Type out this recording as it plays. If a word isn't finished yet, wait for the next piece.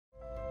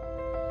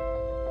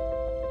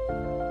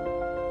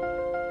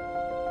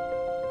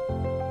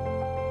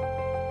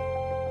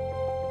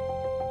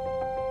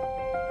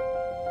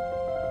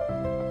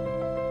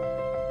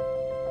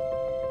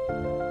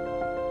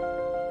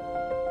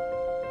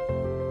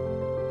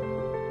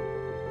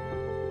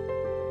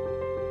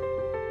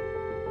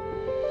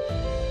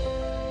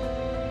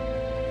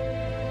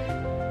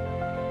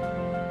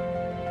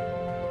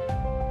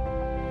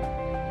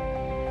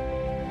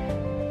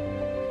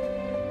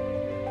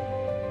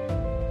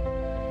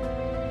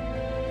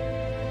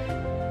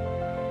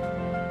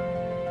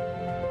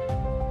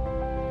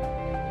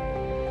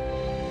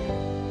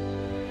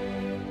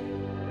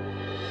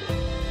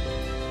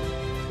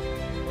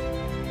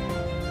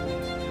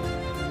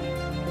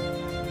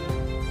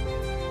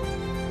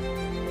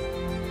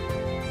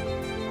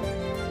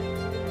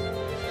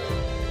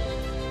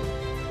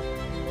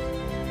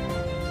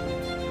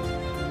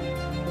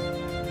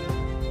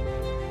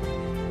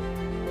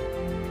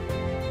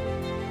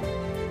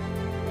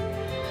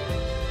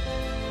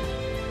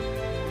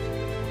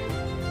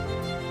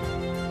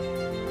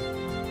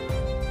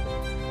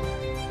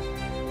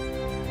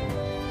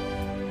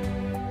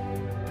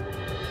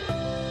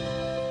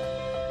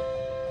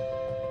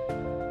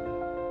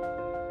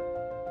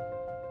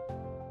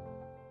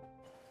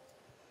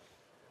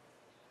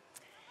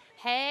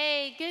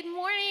Hey, good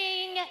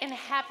morning and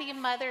happy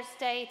Mother's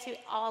Day to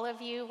all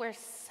of you. We're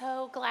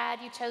so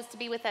glad you chose to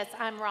be with us.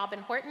 I'm Robin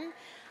Horton.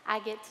 I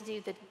get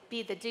to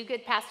be the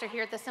do-good pastor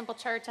here at the Simple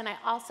Church, and I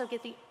also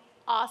get the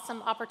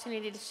awesome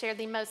opportunity to share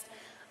the most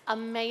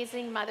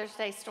amazing Mother's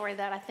Day story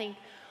that I think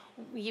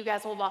you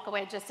guys will walk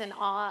away just in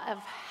awe of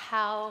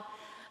how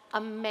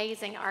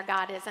amazing our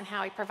God is and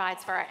how he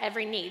provides for our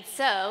every need.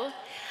 So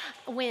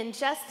when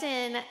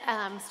Justin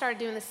started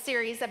doing the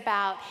series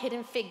about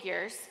hidden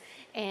figures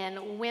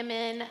and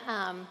women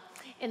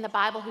in the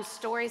Bible whose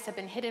stories have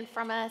been hidden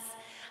from us,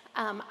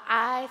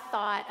 I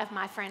thought of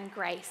my friend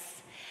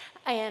Grace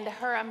and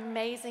her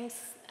amazing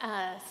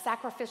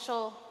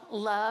sacrificial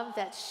love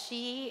that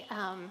she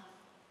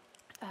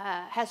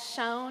has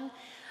shown,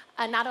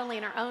 not only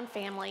in her own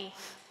family,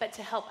 but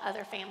to help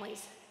other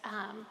families'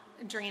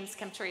 dreams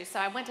come true. So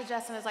I went to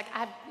Justin and I was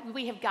like,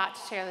 we have got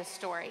to share this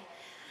story.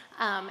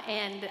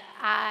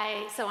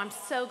 So I'm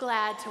so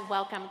glad to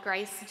welcome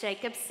Grace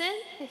Jacobson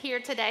here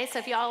today. So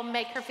if y'all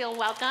make her feel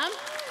welcome.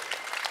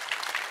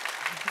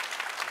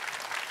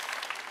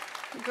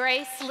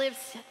 Grace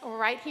lives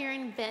right here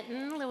in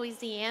Benton,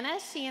 Louisiana.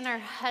 She and her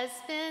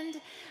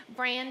husband,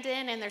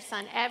 Brandon, and their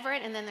son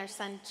Everett, and then their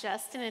son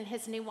Justin and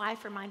his new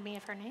wife, remind me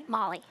of her name?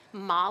 Molly.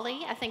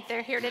 Molly, I think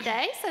they're here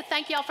today. So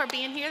thank y'all for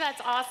being here.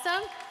 That's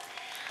awesome.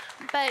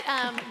 But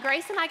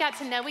Grace and I got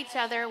to know each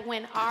other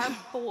when our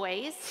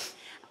boys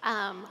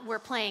were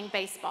playing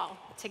baseball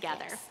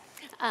together.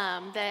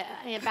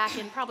 Yes. Back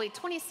in probably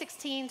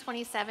 2016,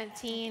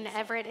 2017,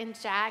 Everett and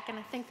Jack, and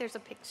I think there's a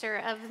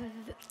picture of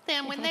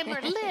them when they were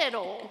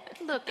little.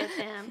 Look at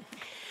them.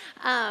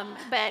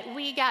 But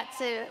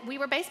we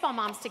were baseball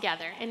moms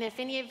together. And if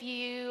any of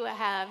you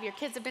your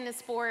kids have been in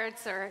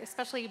sports, or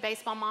especially you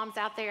baseball moms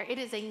out there, it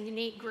is a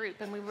unique group.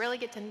 And we really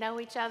get to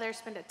know each other,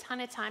 spend a ton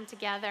of time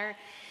together.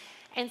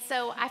 And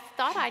so I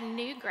thought I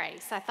knew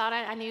Grace. I thought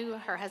I knew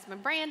her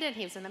husband, Brandon.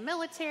 He was in the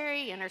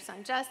military, and her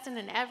son, Justin,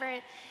 and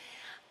Everett.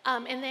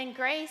 And then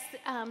Grace,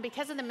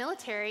 because of the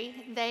military,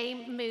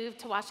 they moved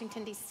to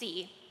Washington,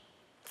 D.C.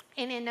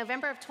 And in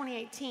November of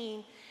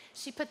 2018,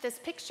 she put this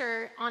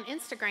picture on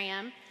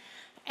Instagram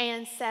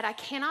and said, I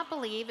cannot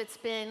believe it's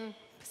been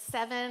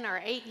 7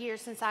 or 8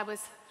 years since I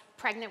was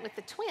pregnant with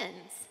the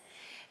twins.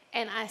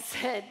 And I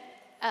said,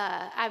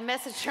 I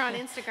messaged her on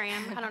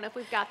Instagram. I don't know if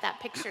we've got that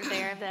picture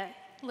there,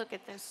 look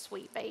at those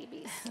sweet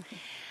babies.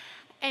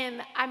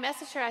 And I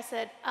messaged her, I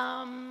said,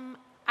 I'm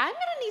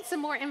gonna need some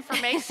more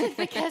information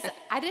because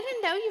I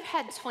didn't know you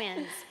had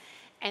twins.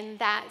 And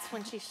that's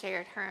when she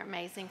shared her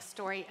amazing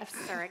story of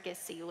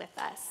surrogacy with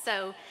us.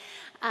 So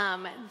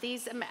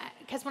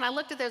because when I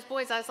looked at those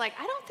boys, I was like,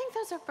 I don't think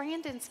those are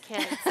Brandon's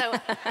kids. So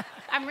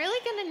I'm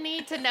really gonna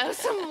need to know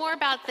some more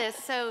about this.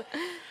 So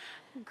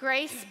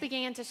Grace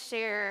began to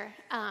share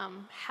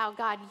how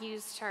God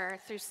used her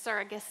through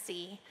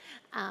surrogacy.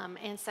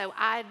 And so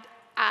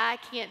I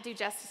can't do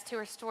justice to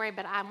her story,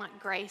 but I want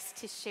Grace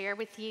to share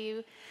with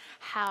you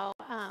how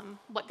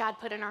what God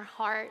put in her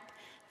heart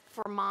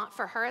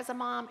for her as a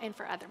mom and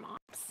for other moms.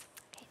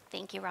 Okay,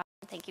 thank you, Robin.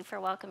 Thank you for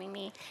welcoming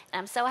me. And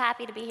I'm so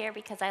happy to be here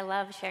because I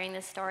love sharing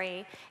this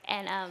story.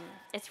 And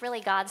it's really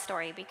God's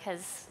story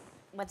because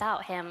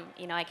without him,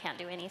 I can't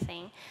do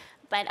anything.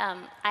 But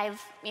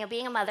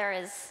being a mother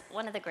is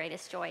one of the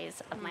greatest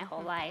joys of my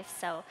whole life.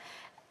 So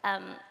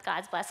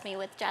God's blessed me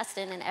with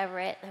Justin and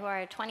Everett, who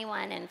are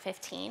 21 and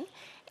 15.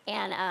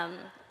 And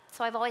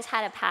so I've always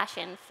had a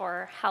passion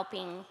for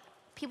helping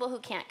people who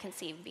can't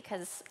conceive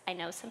because I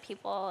know some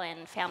people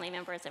and family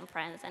members and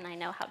friends, and I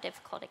know how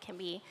difficult it can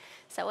be.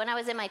 So when I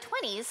was in my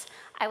 20s,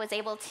 I was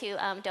able to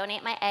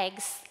donate my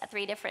eggs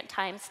 3 different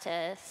times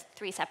to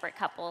 3 separate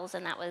couples,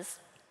 and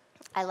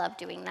I love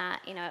doing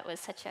that. It was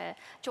such a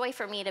joy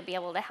for me to be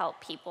able to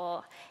help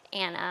people.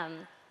 And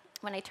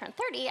when I turned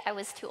 30, I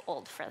was too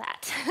old for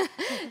that.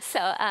 So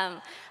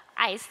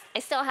I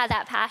still had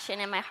that passion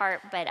in my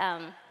heart, but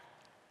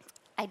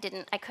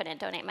I couldn't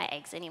donate my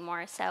eggs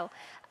anymore. So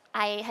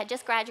I had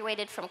just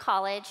graduated from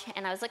college,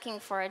 and I was looking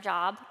for a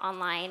job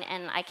online,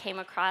 and I came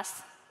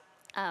across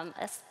an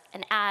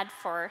ad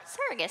for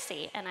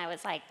surrogacy, and I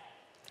was like,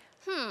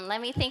 let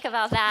me think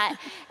about that.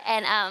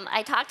 And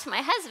I talked to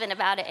my husband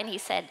about it, and he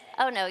said,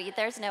 oh, no,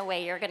 there's no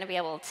way you're going to be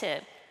able to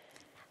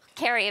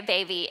carry a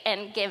baby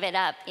and give it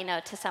up,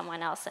 to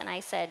someone else. And I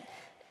said,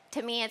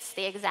 to me, it's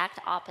the exact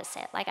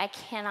opposite. Like, I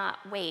cannot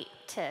wait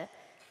to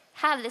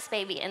have this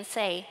baby and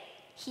say,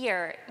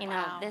 here,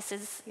 wow. This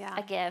is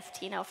a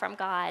gift, from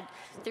God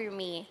through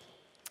me.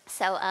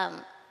 So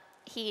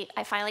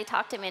I finally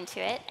talked him into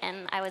it,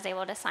 and I was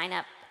able to sign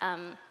up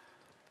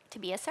to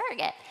be a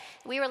surrogate.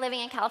 We were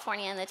living in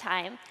California at the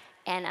time,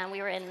 and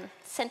we were in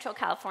Central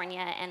California,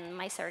 and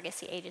my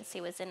surrogacy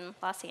agency was in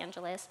Los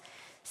Angeles.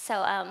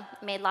 So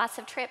made lots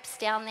of trips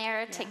down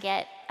there to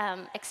get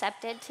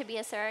accepted to be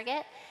a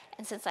surrogate.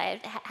 And since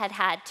I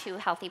had 2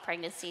 healthy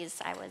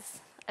pregnancies, I was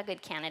a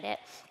good candidate.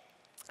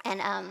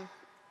 And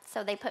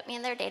so they put me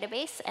in their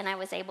database, and I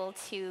was able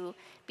to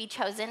be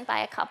chosen by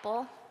a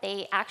couple.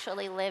 They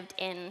actually lived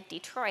in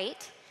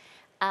Detroit,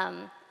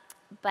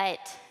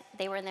 but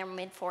they were in their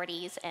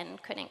mid-40s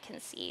and couldn't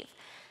conceive.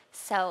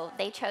 So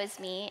they chose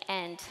me,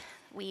 and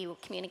we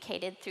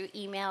communicated through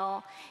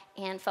email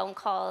and phone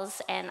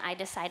calls, and I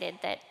decided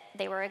that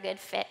they were a good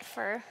fit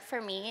for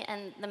me.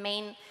 And the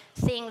main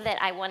thing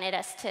that I wanted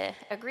us to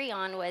agree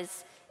on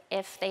was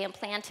if they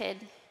implanted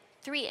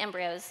 3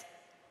 embryos,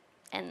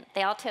 and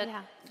they all took,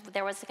 Yeah.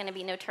 there was going to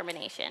be no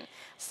termination.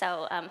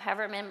 So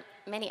however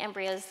many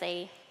embryos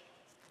they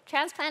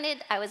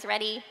transplanted, I was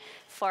ready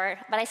for,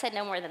 but I said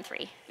no more than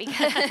 3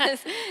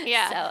 because,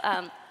 Yeah.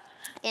 So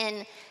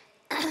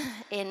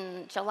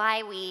in July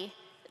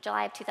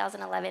of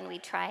 2011, we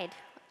tried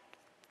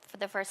for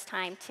the first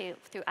time through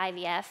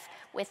IVF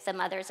with the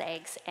mother's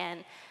eggs,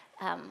 and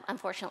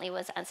unfortunately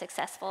was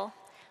unsuccessful.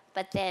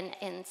 But then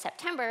in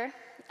September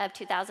of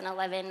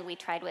 2011, we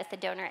tried with the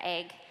donor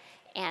egg,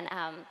 and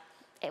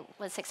it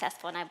was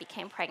successful, and I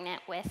became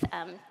pregnant with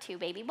 2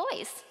 baby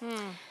boys.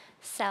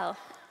 So,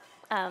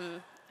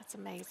 That's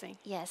amazing.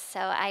 yes, so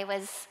I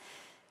was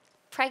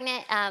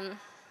pregnant.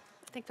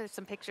 I think there's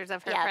some pictures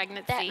of her Yeah,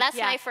 pregnancy. that's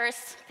Yeah. my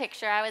first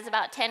picture. I was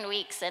about 10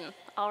 weeks and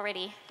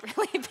already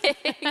really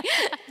big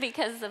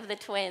because of the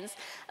twins.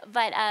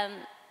 But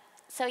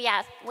so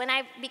yeah, when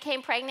I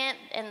became pregnant,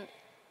 and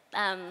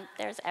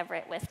there's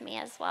Everett with me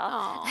as well.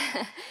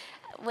 Aw.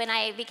 When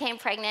I became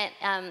pregnant,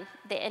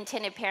 the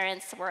intended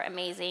parents were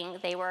amazing.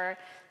 They were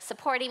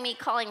supporting me,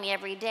 calling me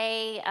every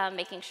day,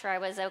 making sure I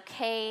was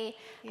okay,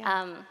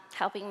 Yeah.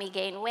 helping me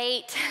gain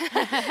weight.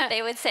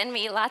 They would send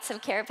me lots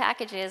of care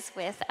packages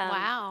with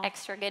Wow.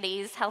 extra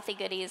goodies, healthy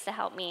goodies to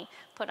help me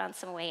put on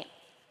some weight.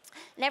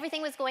 And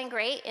everything was going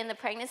great in the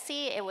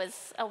pregnancy. It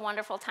was a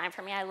wonderful time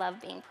for me. I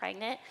love being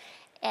pregnant.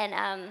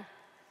 And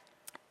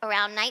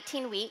around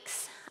 19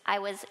 weeks,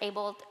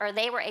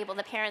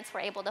 the parents were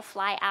able to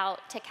fly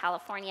out to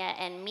California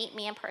and meet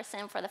me in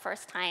person for the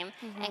first time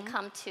and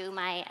come to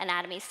my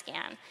anatomy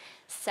scan.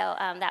 So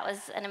that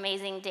was an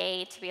amazing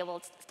day to be able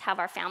to have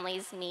our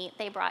families meet.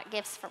 They brought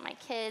gifts for my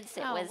kids.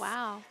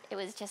 Wow. It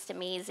was just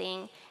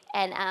amazing.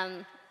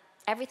 And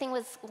everything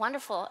was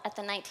wonderful at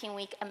the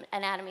 19-week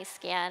anatomy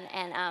scan.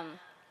 And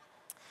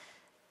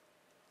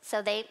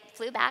so they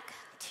flew back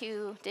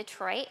to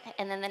Detroit,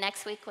 and then the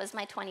next week was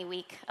my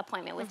 20-week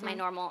appointment with my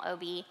normal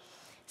OB.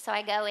 So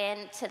I go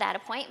into that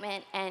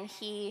appointment, and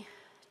he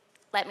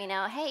let me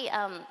know, hey,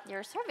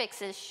 your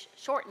cervix is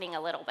shortening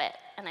a little bit.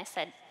 And I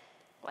said,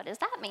 what does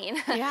that mean?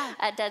 Yeah.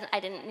 I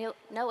didn't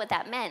know what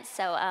that meant.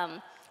 So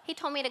he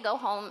told me to go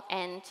home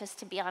and just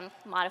to be on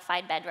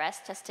modified bed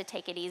rest, just to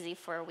take it easy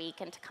for a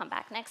week and to come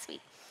back next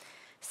week.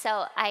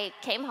 So I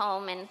came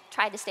home and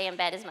tried to stay in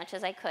bed as much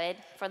as I could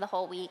for the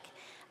whole week.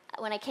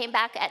 When I came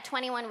back at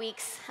 21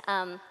 weeks,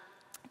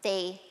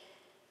 the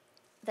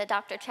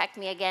doctor checked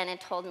me again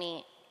and told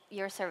me,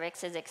 your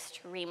cervix is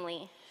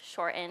extremely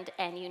shortened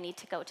and you need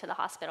to go to the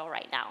hospital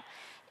right now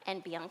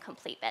and be on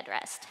complete bed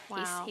rest.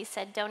 Wow. He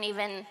said, don't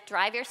even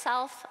drive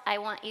yourself. I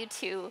want you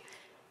to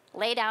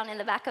lay down in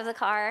the back of the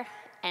car.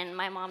 And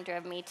my mom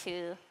drove me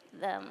to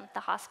the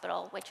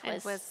hospital, which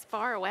It was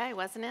far away,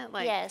 wasn't it?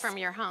 Like Yes. from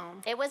your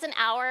home. It was an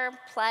hour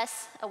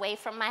plus away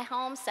from my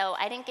home, so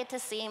I didn't get to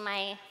see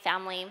my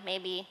family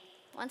maybe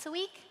once a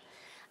week.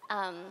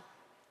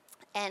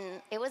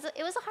 And it was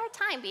a hard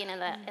time being in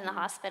the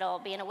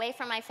hospital, being away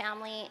from my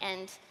family.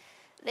 And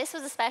this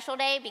was a special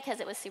day because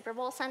it was Super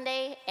Bowl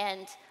Sunday,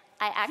 and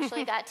I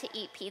actually got to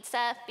eat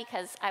pizza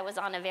because I was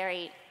on a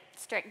very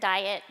strict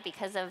diet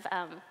because of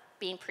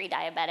being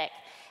pre-diabetic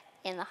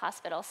in the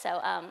hospital. So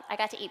I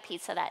got to eat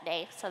pizza that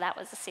day, so that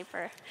was a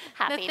super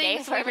happy day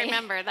The for things we me.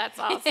 remember, that's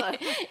awesome.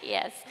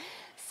 Yes.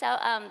 So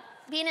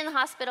being in the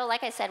hospital,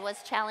 like I said,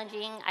 was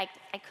challenging. I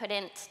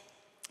couldn't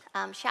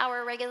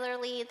shower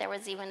regularly. There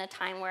was even a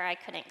time where I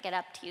couldn't get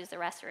up to use the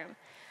restroom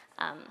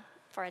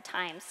for a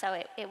time.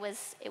 So it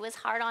was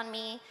hard on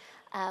me.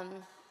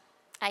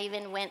 I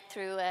even went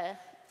through a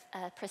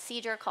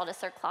procedure called a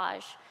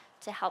cerclage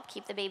to help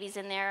keep the babies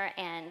in there,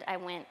 and I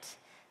went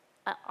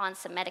on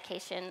some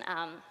medication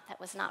that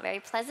was not very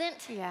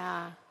pleasant.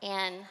 Yeah.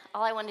 And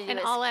all I wanted to do And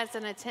was all as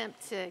an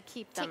attempt to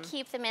keep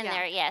them. in Yeah.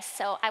 there, yes.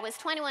 So I was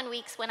 21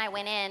 weeks when I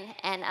went in,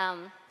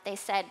 and they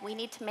said, we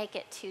need to make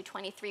it to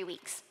 23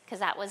 weeks, because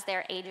that was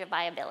their age of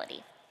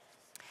viability.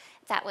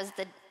 That was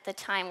the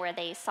time where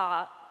they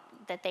saw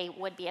that they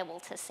would be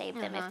able to save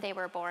them if they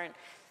were born.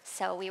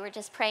 So we were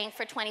just praying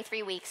for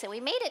 23 weeks, and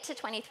we made it to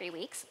 23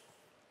 weeks.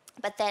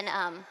 But then,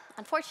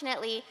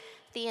 unfortunately,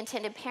 the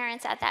intended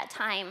parents at that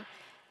time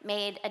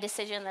made a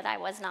decision that I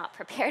was not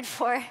prepared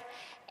for.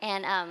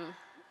 And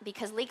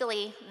because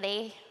legally,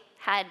 they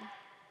had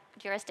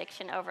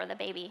jurisdiction over the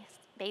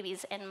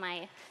babies in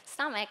my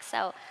stomach.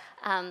 So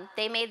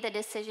they made the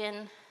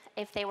decision,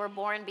 if they were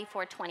born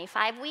before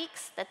 25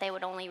 weeks, that they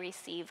would only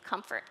receive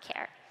comfort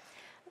care,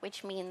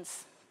 which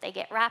means they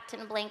get wrapped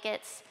in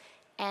blankets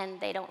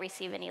and they don't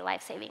receive any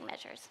life-saving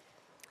measures.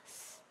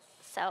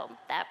 So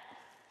that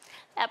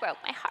broke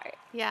my heart.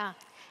 Yeah.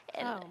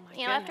 And Oh,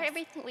 my after goodness.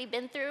 everything we've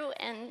been through,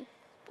 and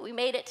we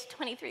made it to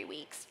 23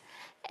 weeks,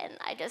 and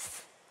I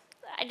just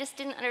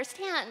didn't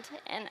understand.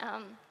 And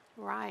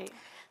Right.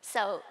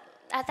 so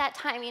at that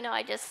time,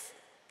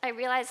 I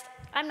realized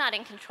I'm not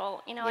in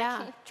control. You know, Yeah. I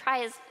can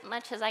try as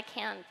much as I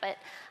can, but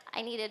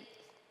I needed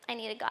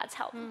God's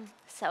help.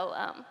 So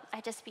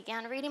I just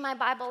began reading my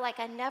Bible like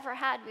I never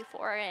had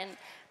before and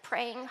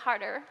praying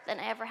harder than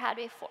I ever had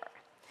before.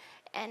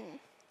 And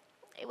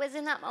it was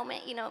in that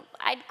moment, you know,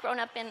 I'd grown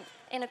up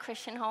in a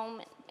Christian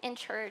home, in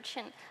church,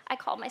 and I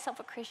called myself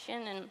a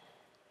Christian and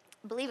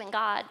believe in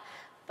God,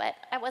 but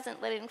I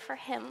wasn't living for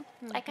Him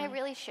like I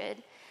really should.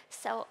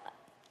 So,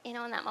 you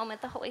know, in that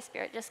moment, the Holy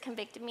Spirit just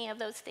convicted me of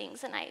those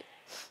things, and I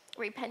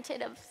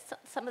repented of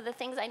some of the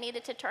things I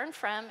needed to turn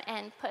from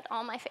and put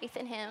all my faith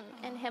in Him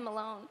and Him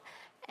alone,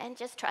 and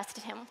just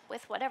trusted Him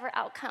with whatever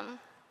outcome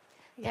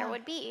there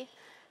would be.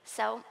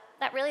 So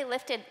that really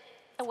lifted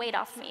a weight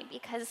off me,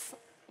 because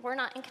we're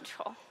not in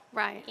control.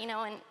 Right. You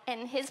know,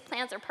 and His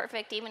plans are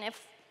perfect, even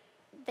if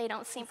they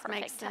don't seem Makes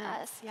perfect to sense.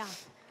 us. Yeah.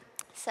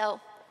 So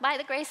by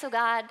the grace of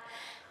God,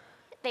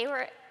 they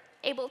were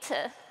able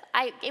to,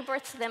 I gave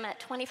birth to them at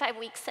 25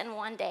 weeks and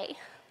 1 day.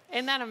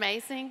 Isn't that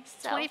amazing?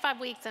 So- 25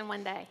 weeks in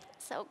 1 day.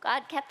 So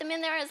God kept them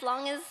in there as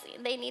long as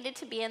they needed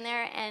to be in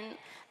there, and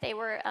they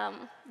were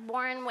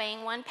born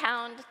weighing 1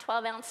 pound,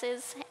 12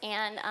 ounces,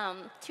 and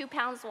 2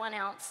 pounds, 1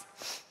 ounce.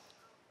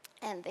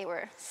 And they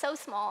were so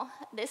small.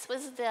 This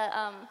was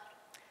the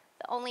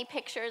only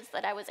pictures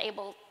that I was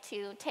able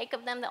to take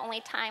of them, the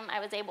only time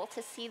I was able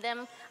to see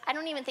them. I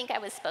don't even think I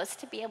was supposed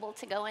to be able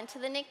to go into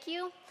the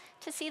NICU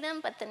to see them,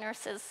 but the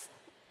nurses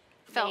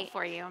Felt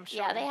for you, I'm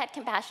sure. Yeah, they had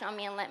compassion on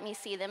me and let me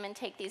see them and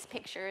take these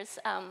pictures.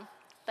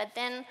 But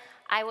then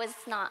I was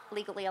not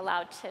legally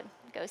allowed to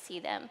go see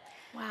them.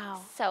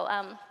 Wow. So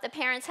the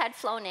parents had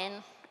flown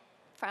in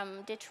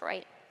from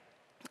Detroit,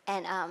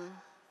 and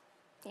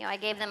you know, I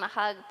gave them a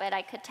hug, but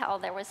I could tell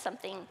there was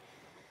something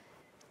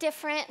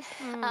different.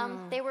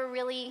 They were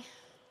really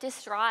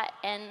distraught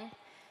and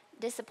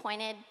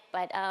disappointed,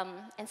 but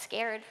and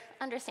scared,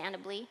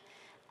 understandably.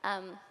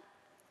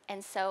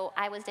 And so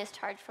I was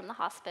discharged from the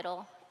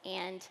hospital,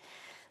 and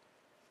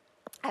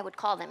I would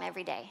call them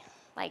every day,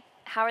 like,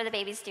 how are the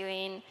babies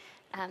doing?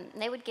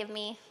 They would give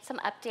me some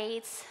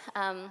updates,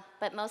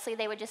 but mostly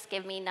they would just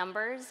give me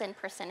numbers and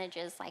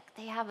percentages, like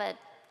they have a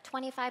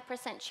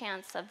 25%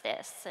 chance of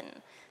this, and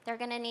they're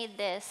gonna need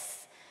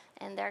this,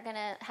 and they're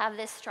gonna have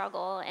this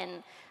struggle.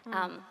 And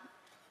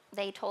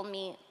they told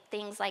me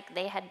things like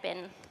they had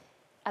been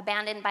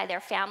abandoned by their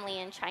family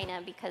in China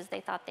because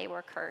they thought they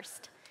were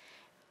cursed,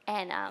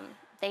 and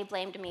they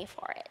blamed me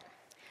for it.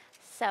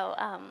 So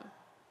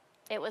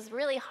it was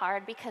really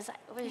hard, because I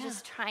was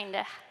just trying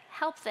to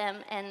help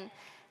them, and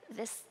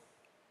this,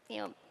 you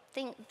know,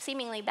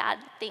 seemingly bad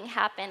thing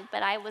happened.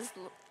 But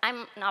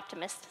I'm an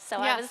optimist, so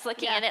I was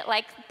looking at it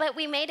like, but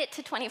we made it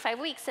to 25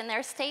 weeks, and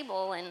they're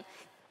stable, and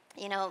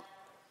you know,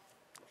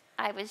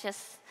 I was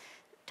just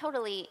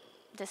totally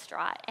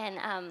distraught.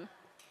 And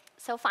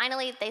so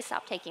finally, they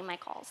stopped taking my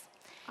calls.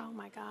 Oh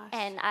my gosh.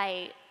 And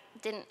I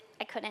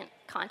couldn't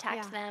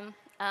contact them.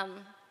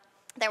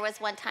 There was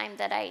one time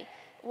that I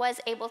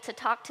was able to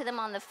talk to them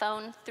on the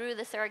phone through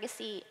the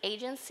surrogacy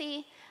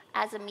agency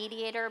as a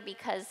mediator,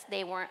 because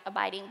they weren't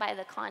abiding by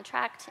the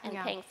contract and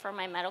paying for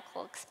my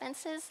medical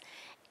expenses.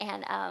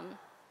 And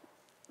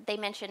they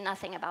mentioned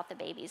nothing about the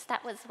babies.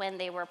 That was when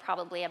they were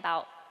probably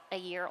about a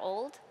year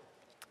old.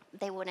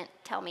 They wouldn't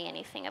tell me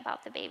anything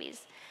about the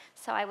babies.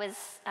 So I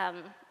was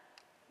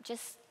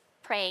just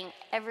praying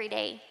every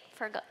day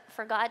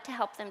for God to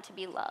help them to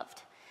be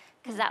loved.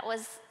 Because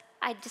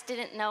I just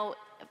didn't know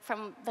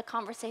from the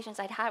conversations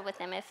I'd had with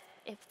them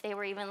if they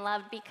were even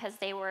loved, because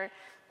they were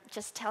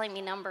just telling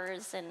me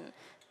numbers and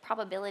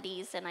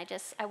probabilities, and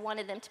I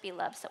wanted them to be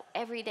loved. So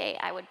every day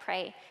I would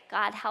pray,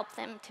 God, help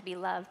them to be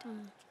loved.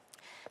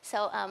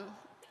 So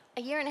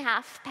a year and a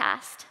half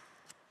passed.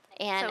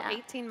 And So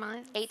 18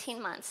 months?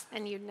 18 months.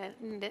 And you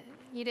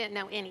didn't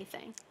know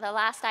anything? The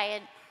last I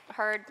had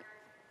heard,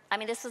 I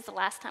mean, this was the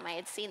last time I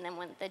had seen them,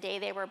 the day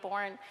they were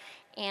born.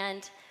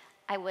 And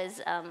I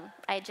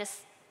had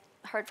just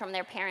heard from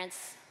their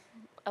parents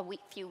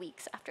few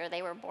weeks after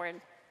they were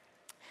born.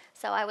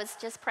 So I was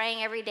just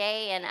praying every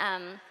day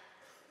and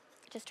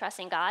just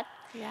trusting God.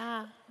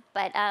 Yeah.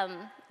 But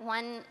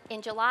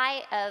in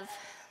July of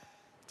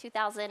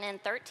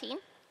 2013,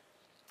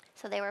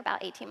 so they were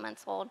about 18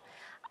 months old,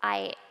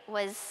 I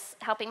was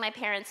helping my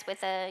parents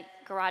with a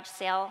garage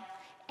sale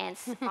and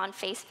on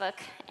Facebook,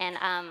 and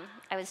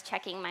I was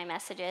checking my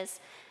messages,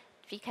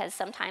 because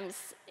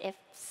sometimes if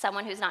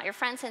someone who's not your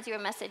friend sends you a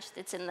message,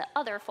 it's in the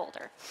other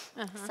folder.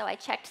 So I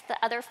checked the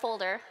other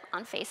folder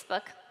on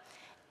Facebook,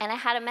 and I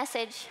had a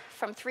message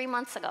from 3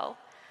 months ago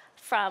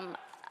from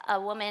a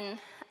woman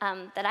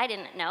that I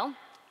didn't know,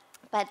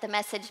 but the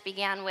message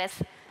began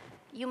with,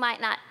 you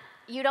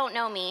don't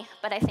know me,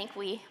 but I think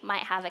we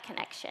might have a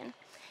connection.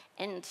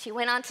 And she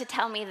went on to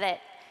tell me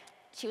that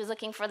she was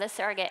looking for the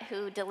surrogate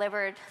who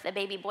delivered the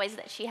baby boys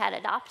that she had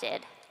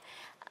adopted.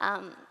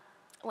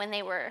 When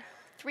they were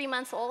 3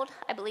 months old,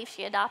 I believe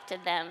she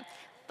adopted them.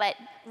 But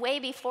way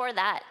before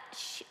that,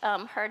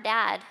 her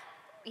dad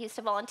used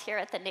to volunteer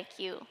at the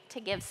NICU to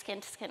give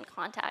skin-to-skin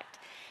contact.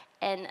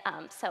 And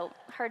so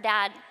her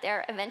dad,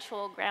 their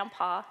eventual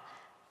grandpa,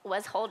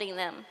 was holding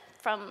them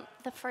from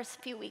the first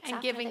few weeks And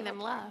after giving they them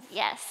were born. love.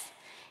 Yes.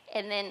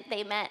 And then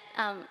they met,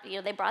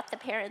 they brought the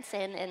parents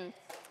in, and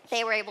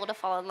they were able to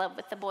fall in love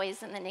with the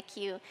boys in the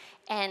NICU.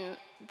 And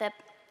the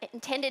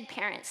intended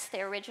parents,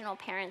 the original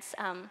parents,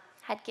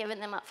 had given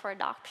them up for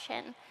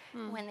adoption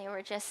when they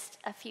were just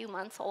a few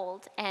months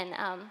old. And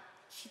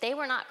they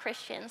were not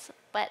Christians,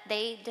 but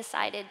they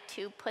decided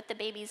to put the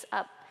babies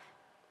up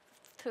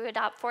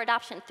for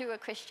adoption through a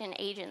Christian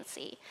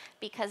agency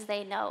because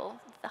they know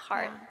the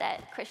heart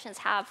that Christians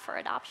have for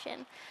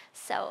adoption.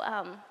 So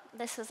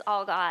this is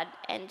all God,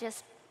 and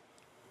just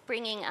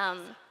bringing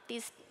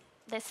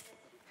this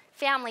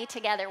family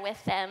together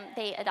with them.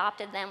 They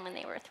adopted them when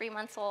they were 3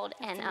 months old,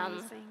 That's and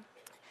amazing.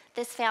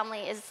 this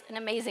family is an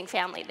amazing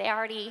family. They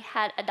already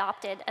had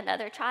adopted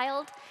another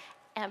child,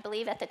 and I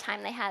believe at the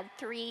time they had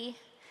 3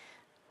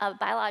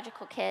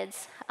 biological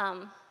kids.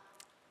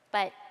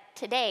 But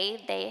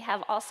today they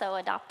have also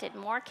adopted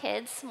more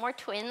kids, more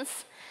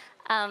twins.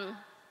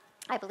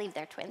 I believe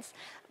they're twins,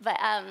 but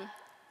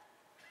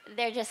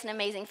they're just an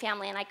amazing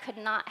family, and I could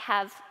not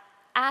have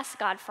asked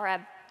God for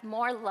a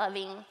more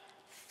loving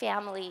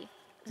family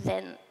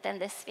than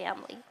this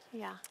family.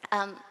 Yeah.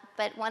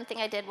 But one thing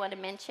I did want to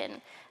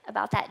mention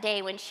about that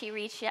day when she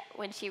reached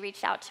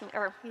out to me,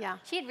 or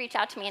she had reached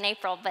out to me in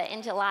April, but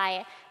in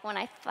July when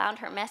I found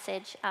her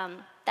message,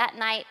 that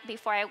night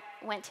before I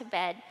went to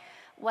bed,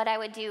 what I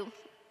would do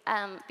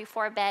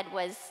before bed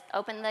was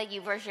open the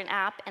YouVersion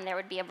app, and there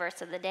would be a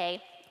verse of the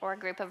day or a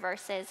group of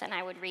verses, and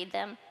I would read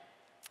them.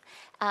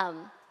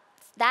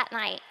 That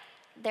night,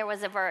 there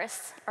was a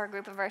verse or a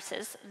group of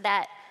verses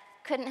that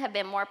couldn't have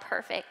been more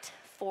perfect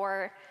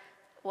for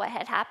what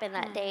had happened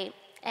that day,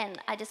 and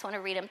I just want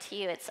to read them to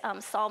you. It's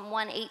Psalm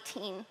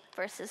 118,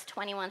 verses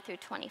 21 through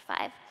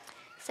 25. It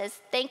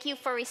says, "Thank you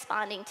for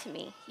responding to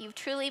me. You've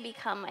truly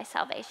become my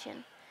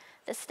salvation.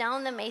 The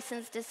stone the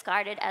masons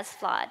discarded as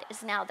flawed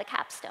is now the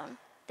capstone.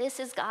 This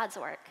is God's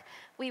work.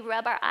 We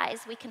rub our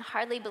eyes. We can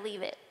hardly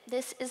believe it.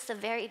 This is the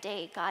very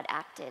day God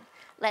acted.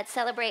 Let's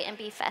celebrate and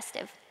be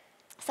festive.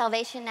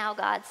 Salvation now,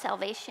 God,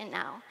 salvation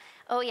now.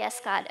 Oh,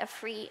 yes, God, a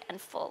free and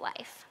full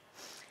life."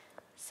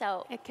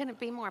 So It couldn't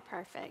be more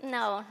perfect.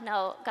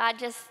 no, God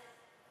just,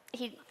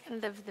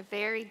 The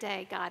very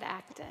day God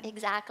acted.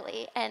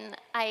 exactly. And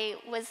I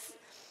was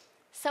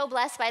so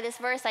blessed by this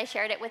verse. I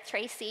shared it with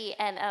Tracy,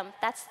 and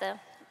that's the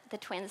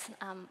twins'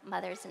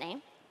 mother's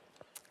name.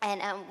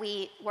 And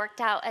we worked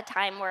out a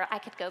time where I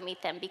could go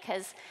meet them,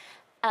 because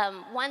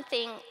one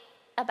thing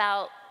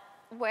about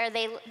where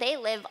they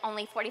live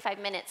only 45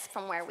 minutes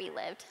from where we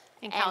lived.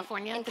 In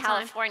California In at the time?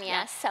 California.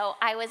 Yeah. So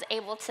I was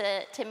able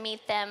to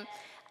meet them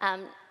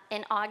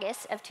in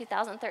August of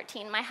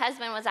 2013. My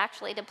husband was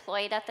actually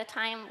deployed at the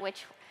time,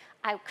 which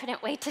I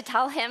couldn't wait to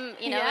tell him,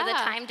 the Yeah.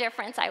 time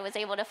difference. I was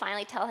able to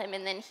finally tell him,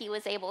 and then he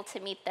was able to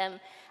meet them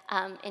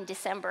in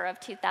December of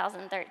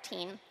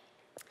 2013.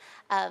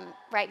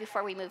 Right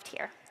before we moved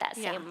here that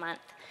same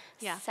month.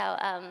 Yeah. So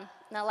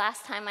the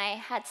last time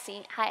I have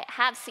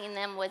seen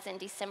them was in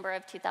December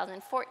of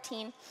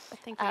 2014. I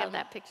think we have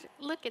that picture.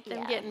 Look at them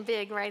yeah. getting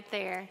big right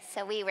there.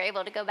 So we were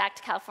able to go back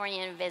to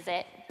California and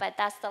visit, but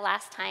that's the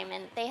last time.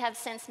 And they have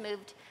since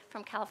moved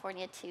from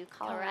California to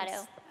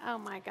Colorado. Oh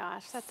my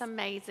gosh, that's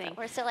amazing. But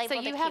we're still able so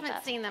to you keep haven't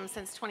up. seen them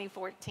since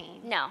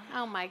 2014? No.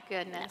 Oh my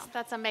goodness, No.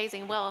 that's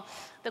amazing. Well,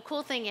 the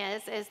cool thing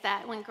is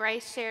that when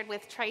Grace shared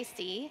with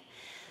Tracy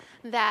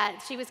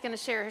that she was going to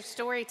share her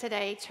story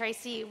today,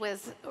 Tracy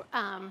was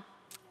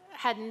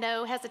had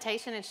no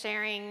hesitation in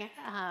sharing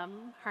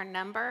her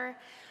number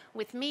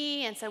with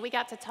me, and so we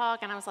got to talk,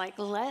 and I was like,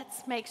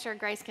 let's make sure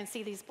Grace can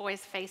see these boys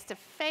face to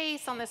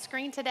face on the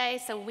screen today.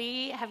 So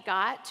we have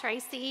got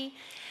Tracy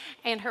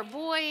and her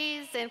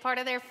boys and part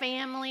of their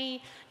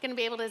family going to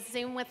be able to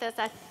Zoom with us,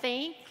 I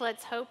think.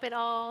 Let's hope it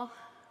all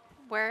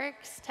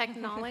works,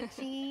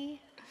 technology.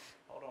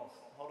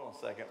 Hold on a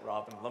second,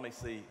 Robin. Let me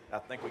see. I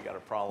think we got a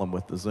problem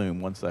with the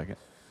Zoom. 1 second.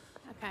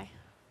 Okay.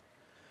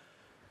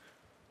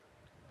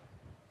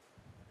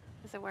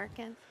 Is it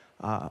working?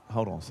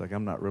 Hold on a second.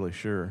 I'm not really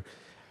sure.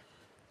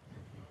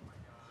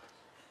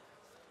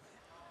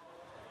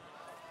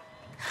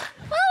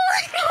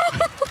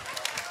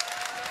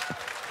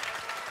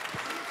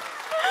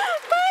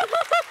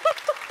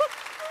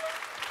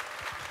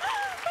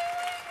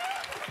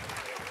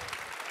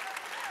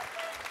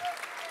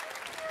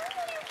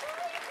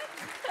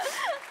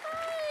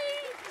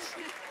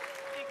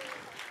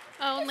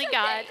 Only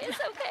God. It's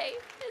okay.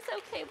 It's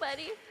okay,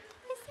 buddy.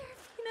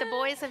 The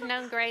boys have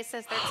known Grace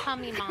as their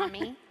tummy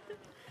mommy.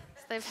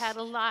 So they've had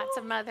lots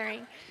of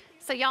mothering.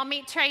 So y'all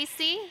meet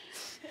Tracy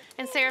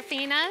and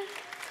Seraphina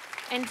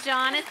and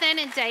Jonathan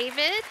and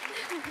David.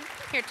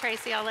 Here,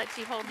 Tracy, I'll let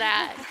you hold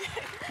that.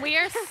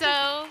 We're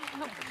so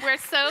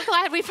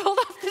glad we pulled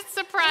off this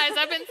surprise.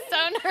 I've been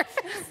so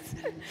nervous.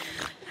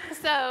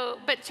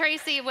 But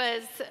Tracy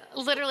was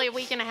literally a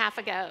week and a half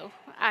ago.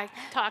 I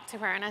talked to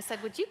her and I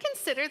said, would you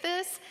consider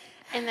this?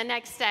 And the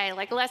next day,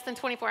 like less than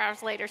 24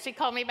 hours later, she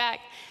called me back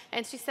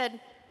and she said,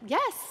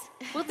 yes,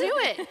 we'll do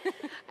it.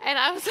 And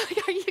I was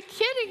like, are you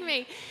kidding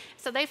me?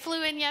 So they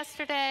flew in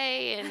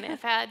yesterday and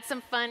have had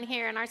some fun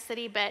here in our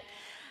city. But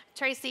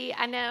Tracy,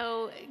 I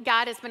know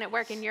God has been at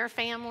work in your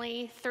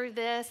family through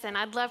this, and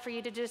I'd love for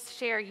you to just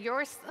share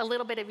a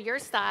little bit of your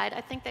side.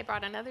 I think they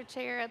brought another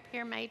chair up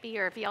here maybe,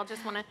 or if y'all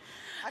just want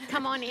to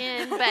come on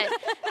in, but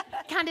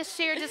kind of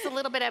share just a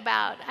little bit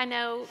about, I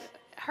know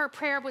her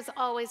prayer was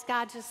always,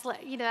 God, just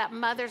let, that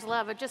mother's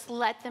love of just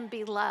let them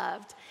be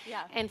loved.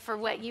 Yeah. And for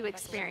what you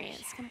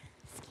experienced.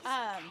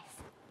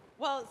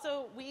 Well,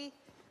 so we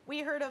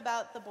heard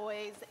about the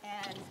boys,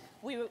 and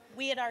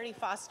we had already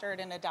fostered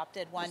and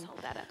adopted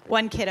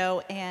one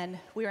kiddo, and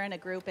we were in a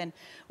group, and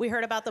we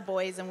heard about the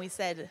boys, and we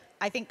said,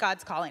 I think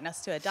God's calling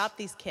us to adopt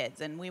these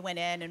kids. And we went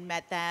in and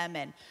met them,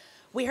 and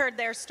we heard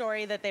their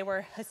story that they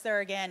were a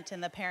surrogate,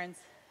 and the parents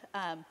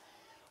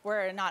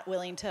were not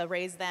willing to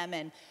raise them.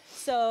 And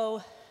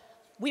so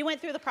we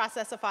went through the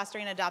process of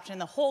fostering and adoption.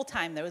 The whole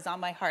time that was on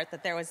my heart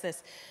that there was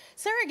this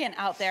surrogate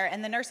out there,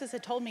 and the nurses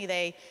had told me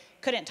they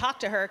couldn't talk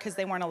to her because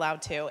they weren't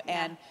allowed to.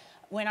 Yeah. And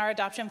when our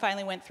adoption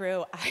finally went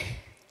through,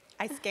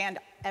 I scanned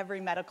every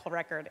medical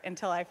record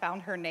until I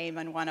found her name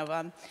on one of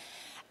them,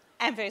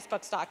 and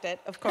Facebook stalked it,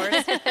 of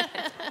course,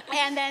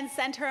 and then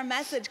sent her a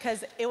message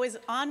because it was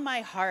on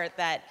my heart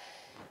that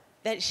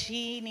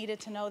she needed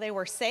to know they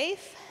were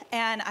safe,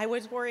 and I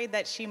was worried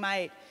that she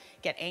might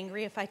get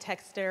angry if I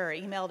texted her or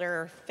emailed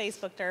her or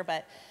Facebooked her,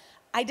 but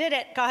I did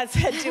it. God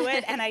said do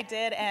it, and I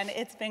did, and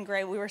it's been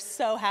great. We were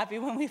so happy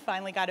when we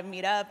finally got to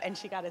meet up, and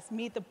she got us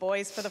meet the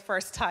boys for the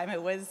first time.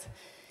 It was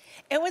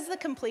the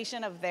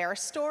completion of their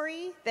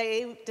story.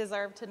 They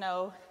deserve to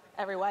know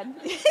everyone.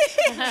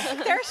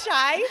 They're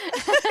shy.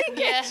 In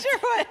case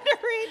you're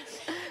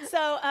wondering.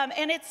 So,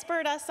 and it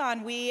spurred us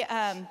on.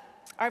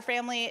 Our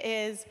family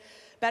is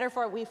better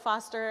for it. We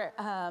foster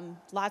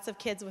lots of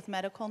kids with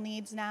medical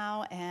needs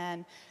now,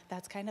 and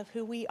that's kind of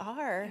who we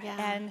are.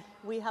 Yeah. And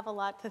we have a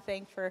lot to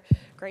thank for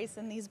Grace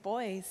and these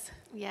boys.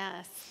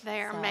 Yes,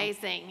 they're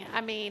amazing.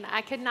 I mean,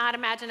 I could not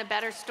imagine a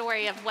better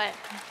story of what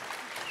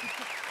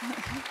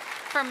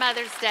for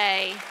Mother's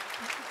Day.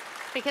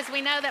 Because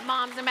we know that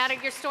moms, no matter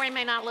your story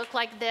may not look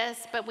like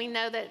this, but we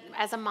know that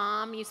as a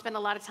mom, you spend a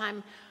lot of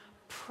time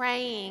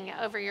praying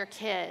over your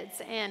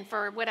kids and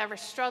for whatever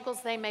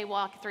struggles they may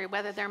walk through,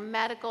 whether they're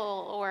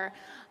medical or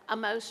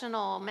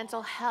emotional,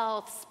 mental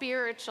health,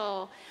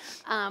 spiritual,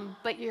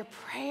 but your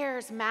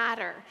prayers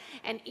matter.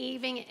 And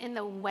even in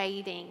the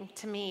waiting,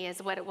 to me,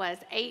 is what it was,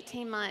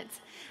 18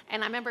 months.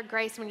 And I remember,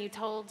 Grace, when you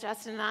told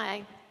Justin and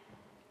I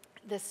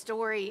this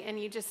story, and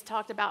you just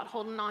talked about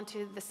holding on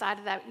to the side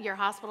of your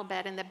hospital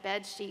bed and the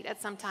bed sheet at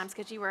sometimes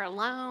because you were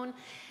alone,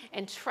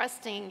 and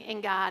trusting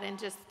in God, and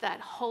just that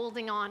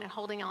holding on and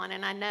holding on.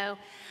 And I know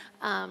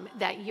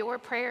that your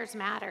prayers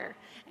matter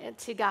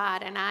to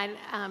God, and I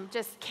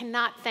just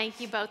cannot thank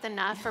you both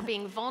enough for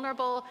being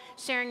vulnerable,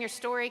 sharing your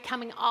story,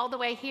 coming all the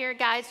way here.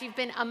 Guys, you've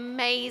been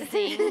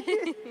amazing.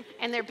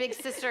 And their big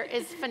sister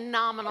is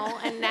phenomenal,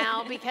 and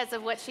now because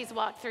of what she's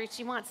walked through,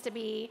 she wants to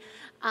be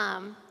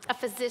a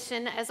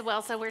physician as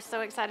well. So we're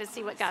so excited to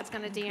see what God's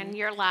going to do in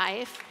your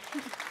life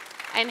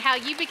and how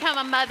you become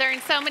a mother in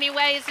so many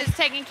ways, just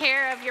taking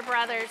care of your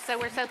brothers. So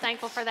we're so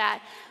thankful for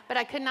that. But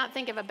I could not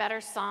think of a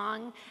better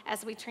song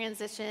as we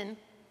transition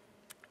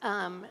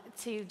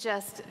to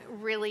just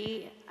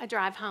really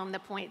drive home the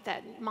point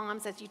that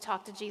moms, as you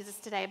talk to Jesus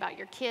today about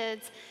your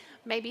kids,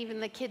 maybe even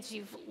the kids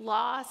you've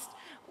lost,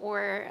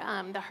 or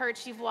the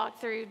hurts you've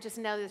walked through, just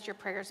know that your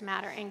prayers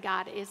matter, and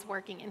God is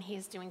working, and He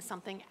is doing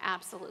something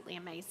absolutely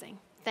amazing.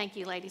 Thank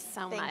you, ladies,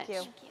 so much. Thank you.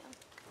 Thank you.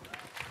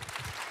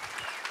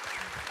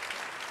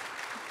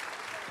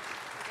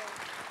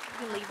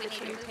 You leave the need to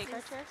chair. move Take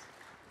our chairs?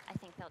 I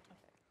think they'll do it.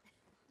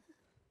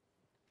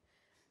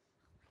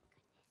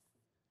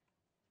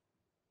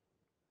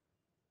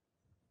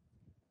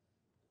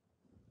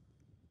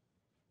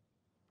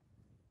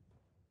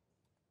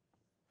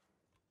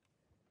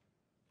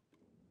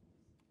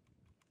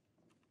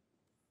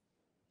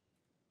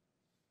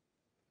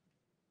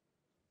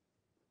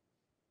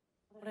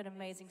 What an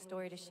amazing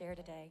story to share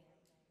today.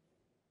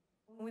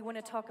 We want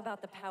to talk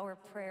about the power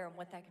of prayer and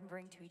what that can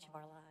bring to each of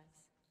our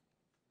lives.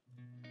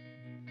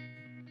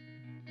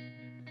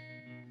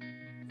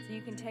 So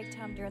you can take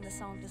time during the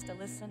song just to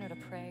listen or to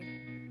pray.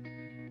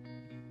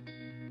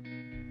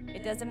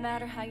 It doesn't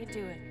matter how you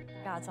do it,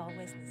 God's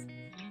always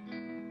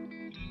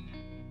listening.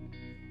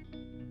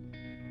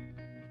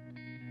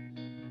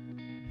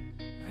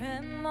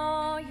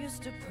 Grandma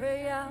used to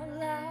pray out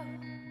loud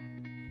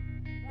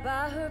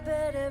by her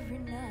bed every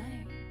night.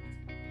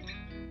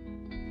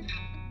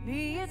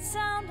 Me, it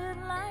sounded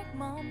like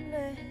Mom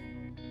led,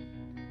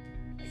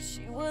 like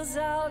she was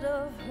out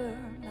of her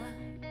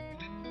mind.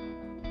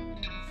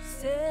 She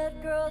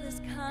said, girl,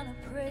 this kind of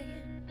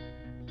praying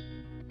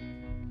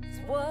is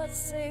what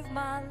saved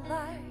my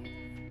life.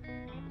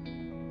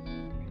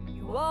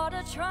 You ought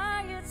to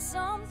try it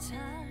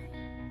sometime.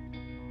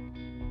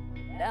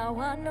 Now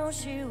I know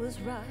she was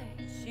right.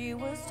 She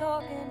was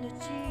talking to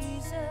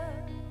Jesus.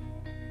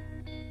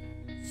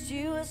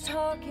 She was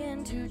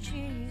talking to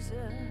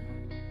Jesus.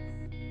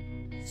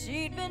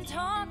 She'd been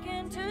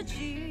talking to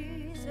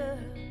Jesus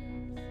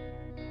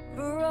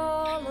for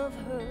all of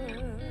her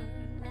life.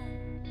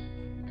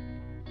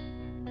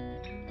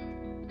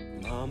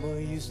 Mama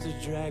used to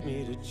drag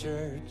me to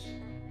church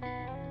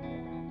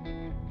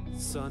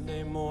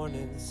Sunday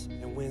mornings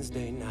and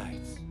Wednesday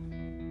nights.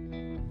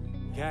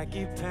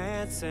 Khaki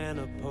pants and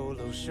a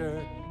polo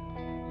shirt.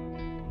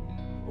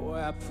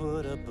 Boy, I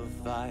put up a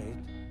fight.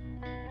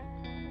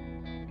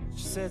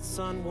 She said,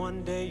 son,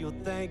 one day you'll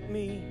thank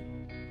me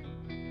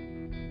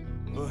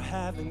for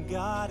having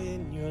God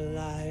in your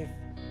life.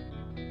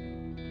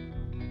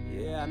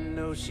 Yeah, I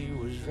know she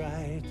was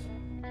right.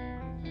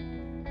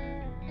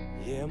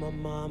 Yeah, my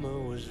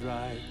mama was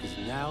right, 'cause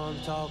now I'm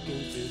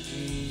talking to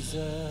Jesus.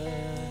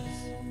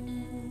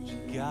 She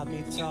got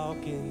me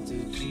talking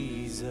to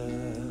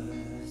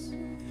Jesus.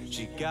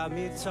 She got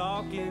me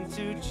talking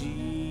to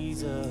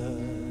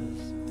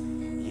Jesus.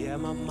 Yeah,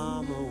 my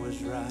mama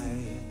was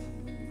right,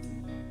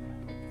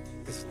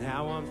 'cause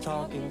now I'm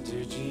talking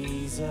to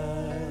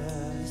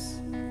Jesus.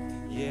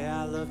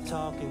 Yeah, I love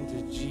talking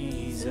to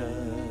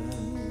Jesus.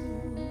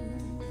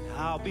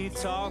 I'll be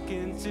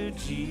talking to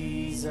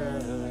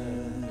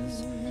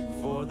Jesus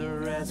for the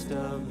rest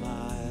of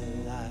my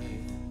life.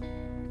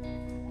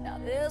 Now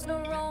there's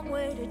no wrong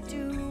way to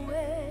do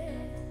it.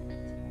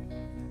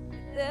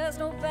 There's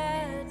no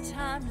bad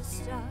time to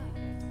start.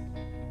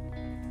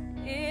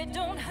 It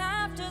don't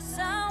have to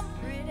sound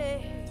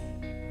pretty.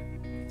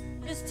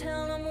 Just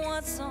tell them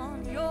what's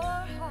on your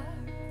heart.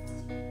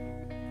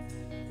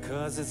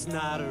 'Cause it's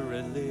not a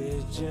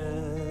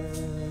religion.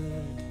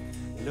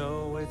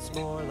 No, it's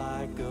more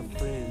like a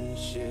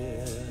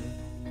friendship.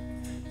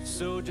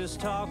 So just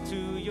talk to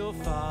your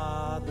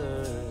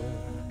father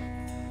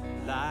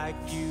like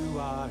you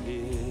are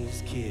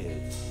his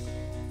kid.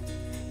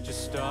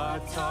 Just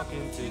start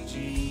talking to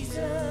Jesus.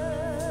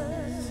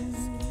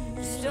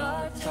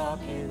 Start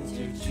talking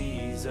to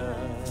Jesus.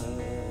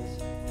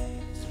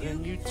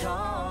 When you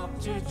talk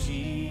to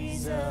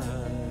Jesus,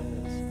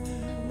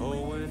 or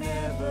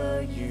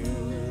whenever you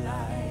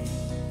like,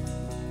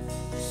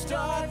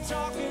 start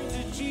talking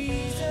to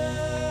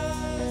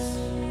Jesus.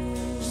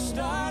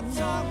 Start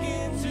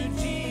talking to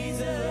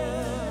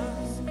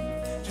Jesus.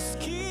 Just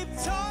keep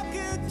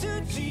talking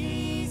to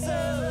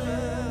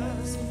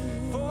Jesus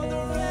for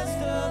the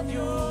rest of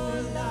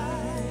your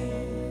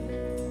life.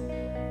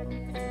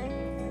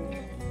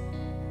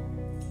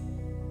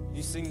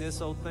 You sing this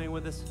old thing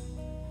with us?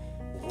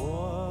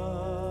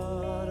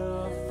 What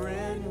a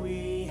friend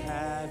we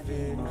have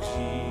in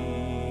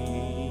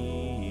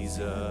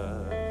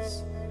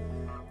Jesus.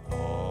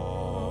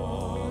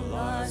 All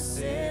our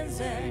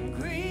sins and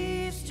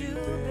griefs to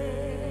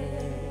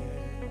bear.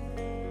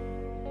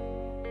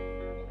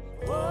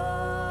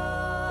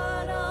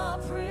 What a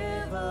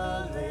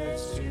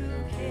privilege to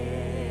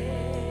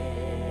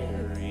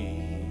carry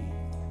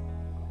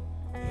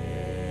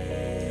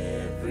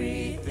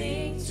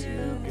everything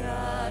to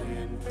God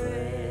in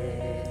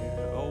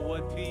prayer. Oh,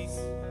 what peace.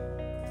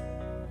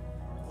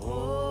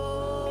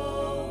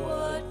 Oh,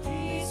 what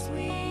peace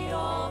we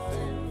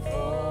often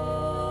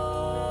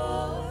forfeit.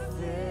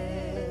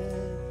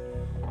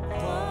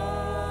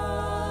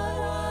 What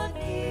a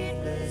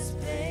needless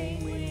pain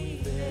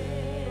we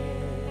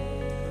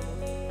bear.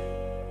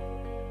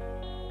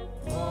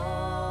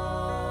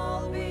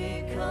 All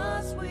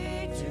because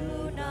we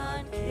do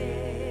not carry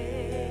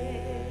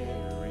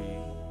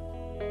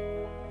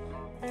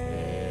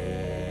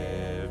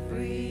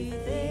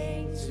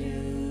everything to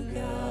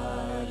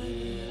God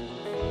in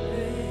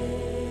prayer.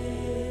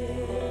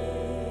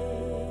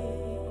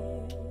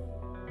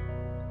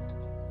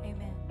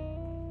 Amen.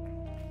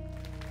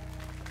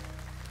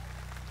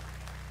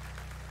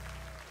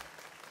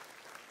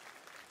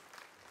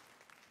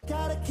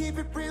 Gotta keep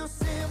it real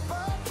simple,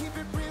 keep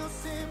it real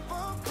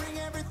simple. Bring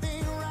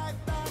everything right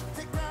back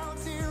to ground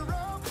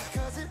zero.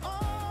 'Cause it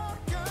all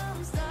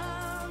comes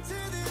down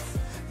to this: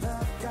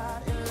 love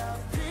God and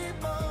love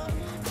people.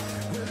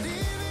 We're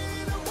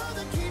living in a world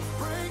that keeps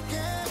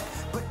breaking,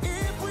 but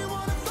if we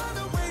wanna find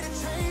a way to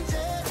change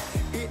it,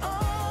 it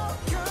all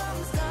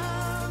comes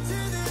down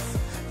to this: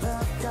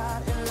 love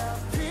God and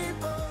love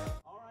people.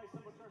 All right,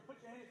 Simple Church, put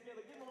your hands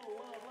together. Give them a little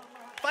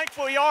love.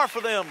 Thankful you are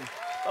for them.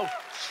 Oh,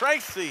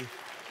 Tracy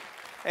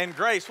and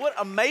Grace, what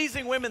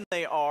amazing women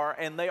they are,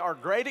 and they are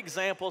great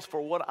examples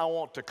for what I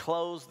want to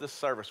close this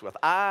service with.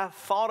 I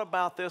thought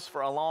about this for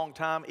a long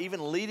time,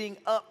 even leading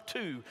up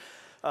to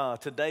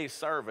today's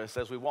service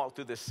as we walk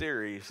through this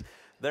series.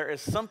 There is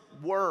some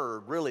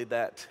word really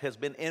that has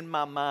been in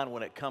my mind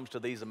when it comes to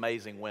these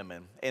amazing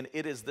women, and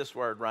it is this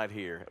word right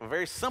here. A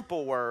very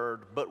simple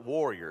word, but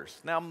warriors.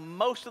 Now,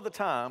 most of the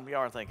time, you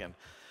are thinking,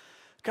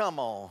 come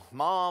on,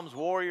 moms,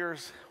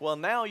 warriors. Well,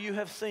 now you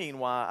have seen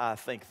why I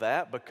think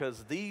that,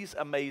 because these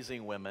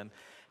amazing women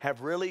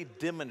have really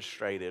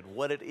demonstrated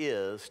what it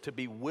is to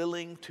be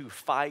willing to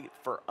fight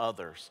for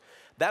others.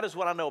 That is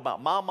what I know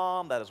about my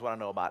mom. That is what I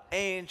know about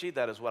Angie.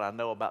 That is what I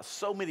know about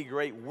so many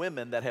great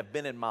women that have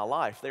been in my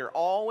life. They're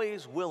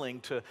always willing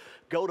to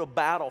go to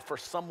battle for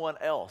someone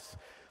else.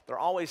 They're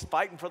always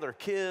fighting for their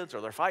kids,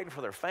 or they're fighting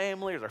for their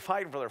family, or they're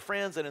fighting for their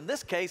friends, and in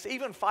this case,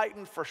 even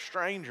fighting for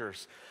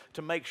strangers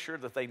to make sure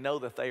that they know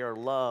that they are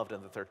loved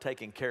and that they're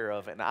taken care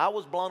of. And I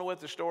was blown away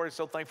with the story.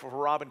 So thankful for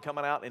Robin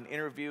coming out and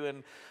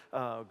interviewing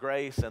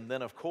Grace, and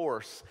then, of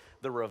course,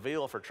 the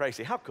reveal for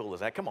Tracy. How cool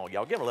is that? Come on,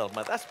 y'all, give her a little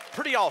bit. That's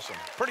pretty awesome,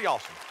 pretty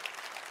awesome.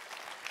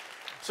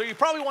 So you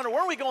probably wonder,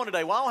 where are we going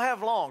today? Well, I don't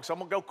have long, so I'm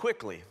going to go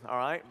quickly, all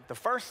right? The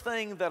first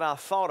thing that I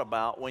thought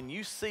about when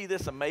you see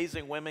this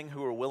amazing women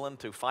who are willing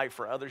to fight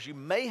for others, you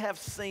may have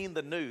seen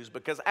the news,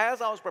 because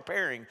as I was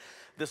preparing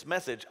this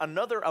message,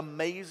 another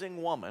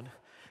amazing woman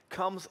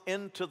comes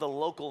into the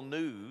local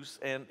news,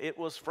 and it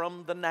was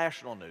from the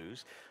national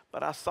news,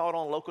 but I saw it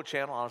on a local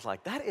channel. I was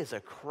like, that is a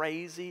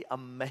crazy,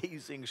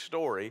 amazing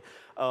story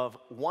of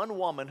one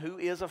woman who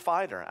is a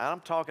fighter.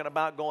 I'm talking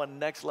about going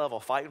next level,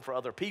 fighting for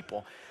other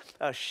people.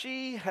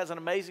 She has an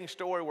amazing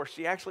story where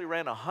she actually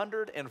ran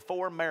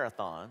 104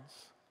 marathons.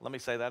 Let me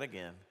say that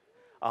again.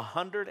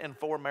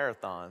 104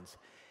 marathons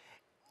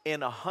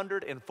in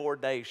 104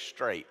 days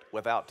straight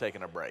without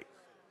taking a break.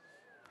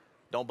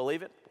 Don't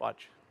believe it?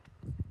 Watch.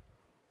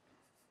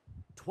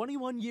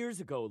 21 years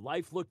ago,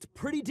 life looked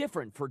pretty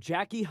different for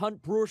Jackie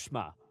Hunt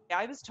Broersma.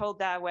 I was told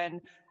that when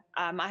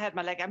I had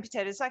my leg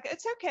amputated, it's like,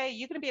 it's okay,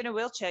 you're going to be in a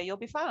wheelchair, you'll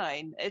be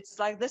fine. It's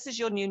like, this is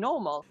your new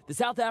normal. The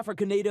South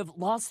African native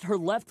lost her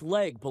left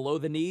leg below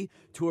the knee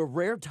to a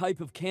rare type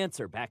of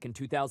cancer back in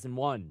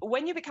 2001.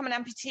 When you become an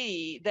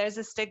amputee, there's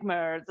a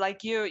stigma,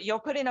 like you're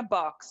put in a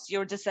box,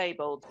 you're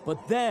disabled.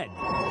 But then,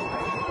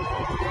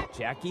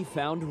 Jackie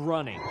found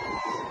running.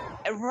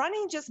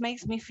 Running just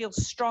makes me feel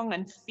strong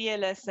and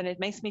fearless, and it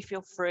makes me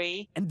feel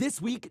free. And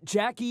this week,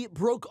 Jackie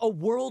broke a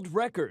world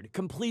record,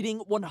 completing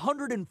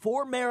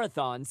 104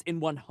 marathons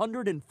in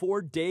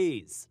 104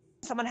 days.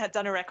 Someone had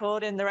done a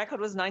record, and the record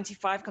was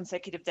 95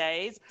 consecutive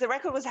days. The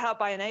record was held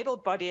by an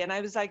able-bodied, and I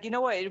was like, you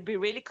know what, it would be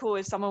really cool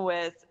if someone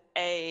with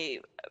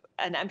an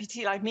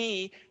amputee like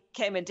me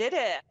came and did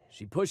it.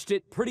 She pushed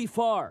it pretty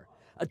far.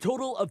 A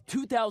total of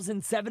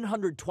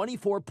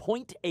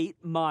 2,724.8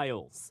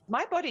 miles.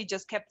 My body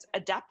just kept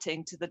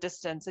adapting to the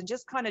distance and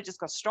just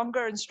got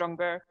stronger and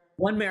stronger.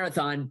 One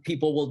marathon,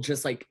 people will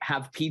just like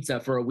have pizza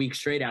for a week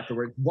straight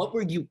afterward. What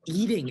were you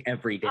eating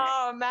every day?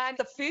 Oh man,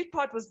 the food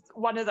part was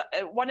one of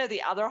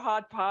the other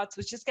hard parts,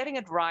 was just getting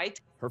it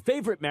right. Her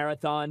favorite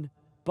marathon,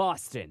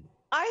 Boston.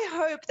 I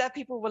hope that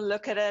people will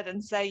look at it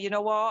and say, you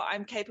know what,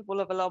 I'm capable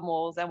of a lot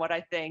more than what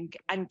I think,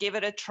 and give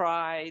it a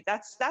try.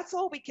 That's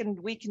all we can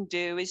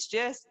do, is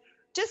just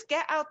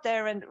get out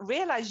there and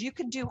realize you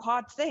can do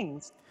hard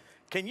things.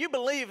 Can you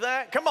believe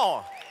that? Come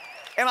on.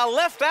 And I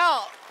left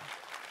out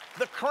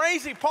the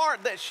crazy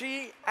part that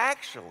she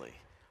actually,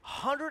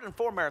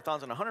 104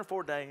 marathons in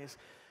 104 days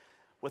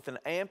with an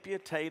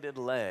amputated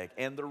leg.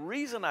 And the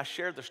reason I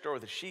shared the story,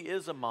 that she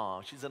is a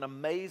mom, she's an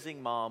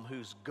amazing mom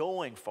who's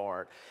going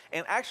for it,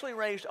 and actually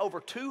raised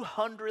over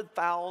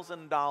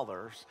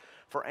 $200,000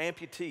 for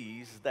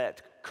amputees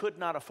that could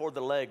not afford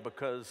the leg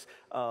because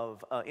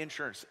of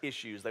insurance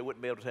issues. They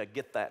wouldn't be able to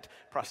get that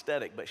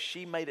prosthetic, but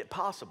she made it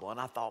possible. And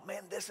I thought,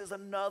 man, this is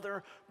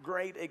another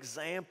great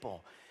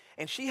example.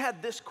 And she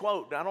had this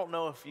quote. I don't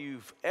know if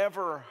you've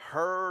ever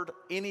heard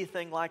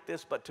anything like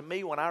this, but to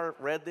me, when I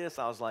read this,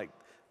 I was like,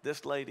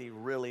 this lady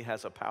really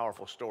has a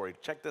powerful story.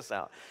 Check this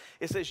out.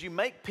 It says, you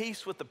make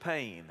peace with the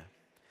pain.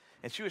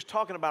 And she was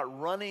talking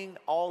about running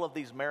all of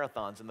these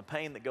marathons and the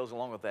pain that goes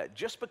along with that.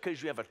 Just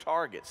because you have a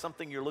target,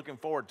 something you're looking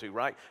forward to,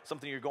 right?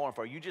 Something you're going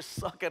for. You just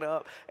suck it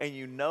up, and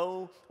you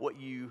know what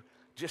you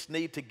just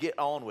need to get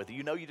on with.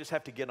 You know you just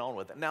have to get on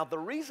with it. Now, the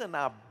reason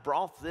I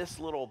brought this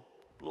little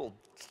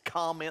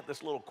comment,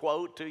 this little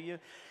quote to you,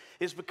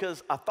 is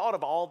because I thought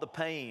of all the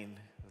pain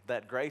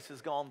that Grace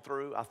has gone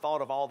through. I thought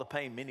of all the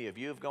pain many of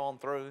you have gone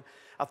through.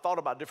 I thought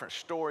about different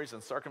stories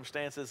and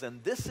circumstances,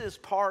 and this is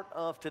part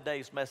of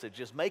today's message,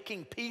 is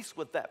making peace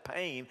with that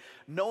pain,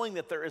 knowing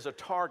that there is a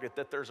target,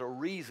 that there's a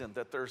reason,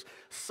 that there's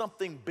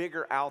something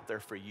bigger out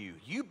there for you.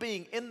 You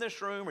being in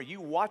this room or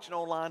you watching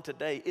online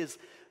today is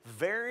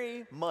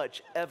very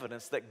much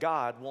evidence that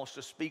God wants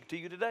to speak to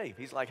you today.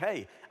 He's like,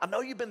 hey, I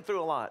know you've been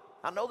through a lot.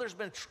 I know there's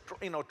been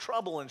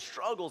trouble and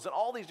struggles and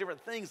all these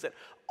different things that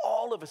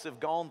all of us have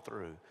gone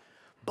through.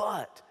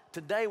 But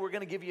today we're going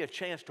to give you a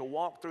chance to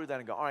walk through that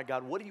and go, all right,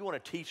 God, what do you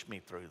want to teach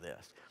me through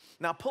this?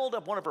 Now, I pulled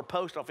up one of her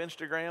posts off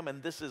Instagram,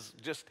 and this is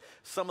just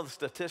some of the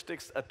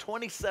statistics.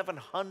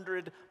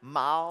 2,700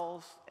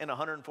 miles in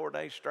 104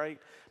 days straight.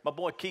 My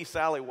boy Keith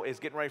Sally is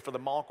getting ready for the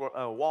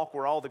walk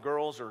where all the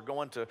girls are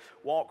going to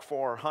walk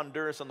for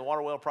Honduras and the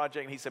Water Well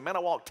Project. And he said, man, I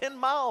walked 10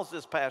 miles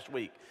this past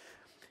week.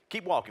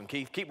 Keep walking,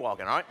 Keith. Keep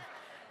walking, all right?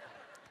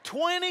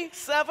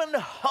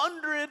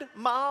 2,700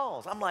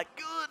 miles. I'm like,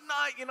 good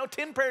night.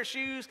 10 pair of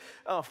shoes,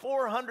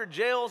 400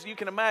 gels. You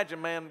can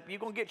imagine, man, you're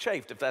going to get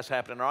chafed if that's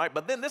happening, all right?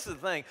 But then this is the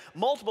thing.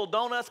 Multiple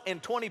donuts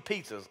and 20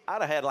 pizzas.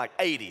 I'd have had like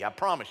 80, I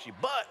promise you.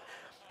 But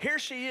here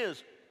she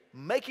is,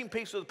 making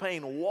peace with the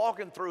pain,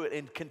 walking through it,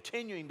 and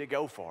continuing to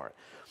go for it.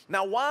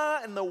 Now,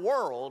 why in the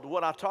world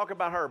would I talk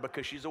about her?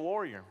 Because she's a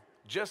warrior.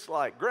 just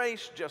like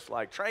Grace, just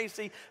like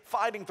Tracy,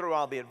 fighting through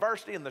all the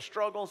adversity and the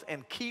struggles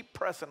and keep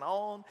pressing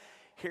on.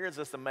 Here's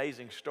this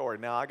amazing story.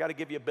 Now, I got to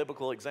give you a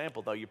biblical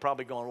example, though. You're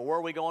probably going, well, where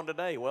are we going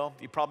today? Well,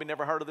 you probably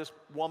never heard of this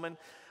woman.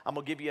 I'm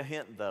going to give you a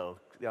hint, though.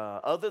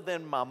 Other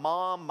than my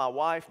mom, my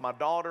wife, my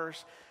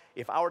daughters,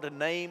 if I were to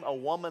name a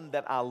woman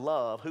that I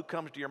love, who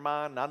comes to your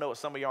mind? And I know what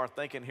some of y'all are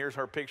thinking. Here's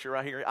her picture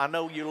right here. I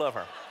know you love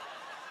her.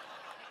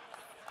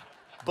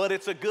 But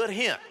it's a good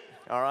hint,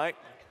 all right?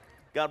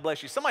 God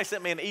bless you. Somebody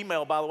sent me an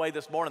email, by the way,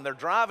 this morning. They're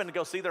driving to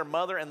go see their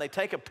mother, and they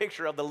take a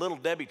picture of the little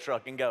Debbie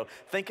truck and go,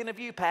 thinking of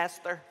you,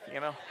 Pastor, you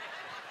know.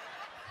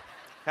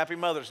 Happy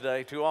Mother's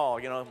Day to all,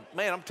 you know.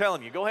 Man, I'm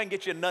telling you, go ahead and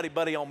get you a nutty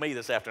buddy on me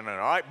this afternoon, all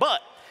right?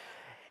 But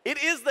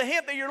it is the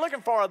hint that you're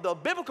looking for. The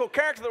biblical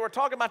character that we're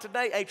talking about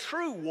today, a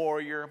true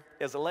warrior,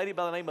 is a lady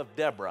by the name of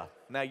Deborah.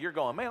 Now, you're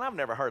going, man, I've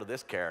never heard of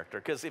this character.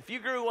 Because if you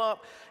grew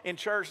up in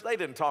church, they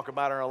didn't talk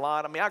about her a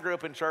lot. I mean, I grew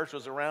up in church,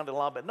 was around it a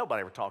lot, but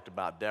nobody ever talked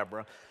about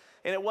Deborah.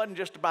 And it wasn't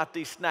just about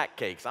these snack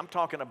cakes. I'm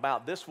talking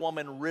about this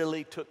woman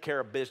really took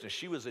care of business.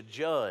 She was a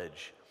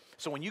judge.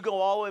 So when you go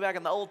all the way back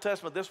in the Old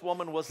Testament, this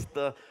woman was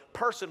the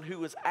person who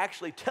was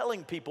actually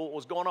telling people what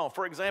was going on.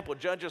 For example,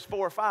 Judges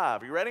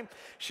 4:5. You ready?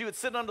 She would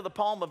sit under the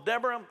palm of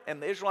Deborah,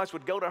 and the Israelites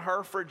would go to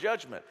her for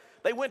judgment.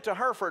 They went to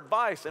her for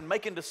advice and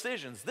making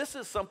decisions. This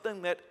is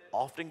something that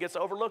often gets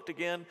overlooked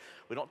again.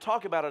 We don't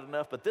talk about it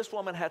enough, but this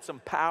woman had some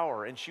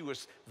power, and she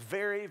was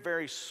very,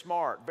 very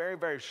smart, very,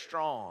 very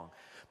strong.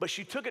 But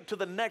she took it to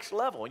the next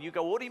level. And you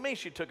go, what do you mean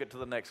she took it to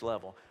the next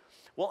level?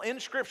 Well, in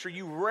Scripture,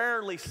 you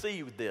rarely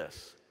see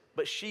this.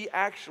 But she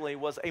actually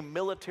was a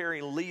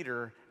military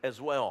leader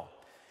as well.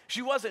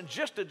 She wasn't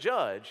just a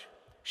judge.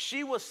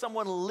 She was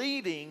someone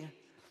leading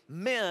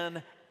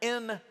men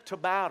into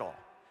battle.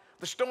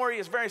 The story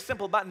is very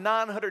simple. About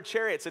 900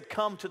 chariots had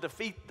come to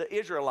defeat the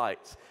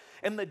Israelites.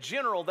 And the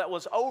general that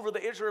was over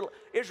the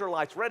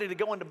Israelites ready to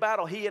go into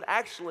battle, he had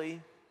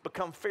actually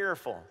become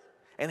fearful.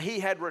 And he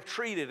had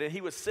retreated, and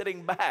he was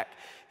sitting back.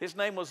 His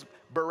name was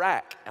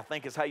Barak, I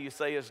think is how you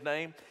say his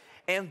name.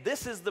 And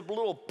this is the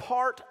little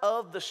part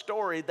of the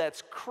story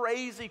that's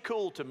crazy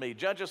cool to me.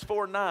 Judges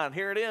 4:9,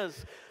 here it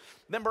is.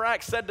 Then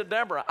Barak said to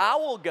Deborah, I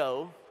will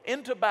go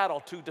into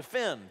battle to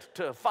defend,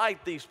 to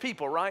fight these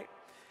people, right?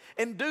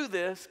 And do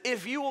this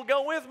if you will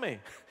go with me.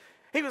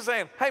 He was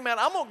saying, hey man,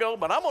 I'm going to go,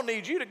 but I'm going to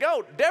need you to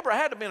go. Deborah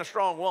had to be a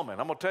strong woman,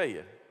 I'm going to tell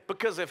you.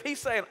 Because if he's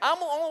saying, the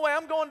only way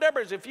I'm going,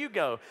 Deborah, is if you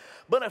go.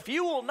 But if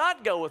you will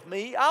not go with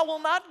me, I will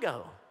not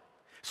go.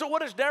 So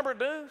what does Deborah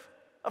do?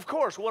 Of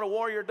course, what a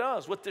warrior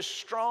does, what this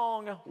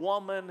strong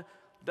woman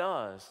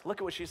does.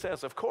 Look at what she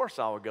says. Of course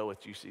I will go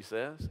with you, she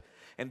says.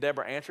 And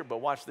Deborah answered,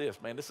 but watch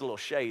this, man. This is a little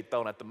shade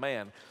thrown at the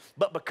man.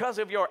 But because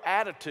of your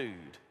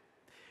attitude,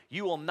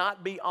 you will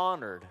not be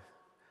honored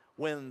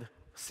when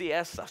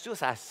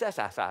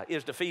CSI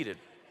is defeated.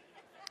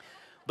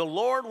 The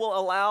Lord will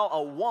allow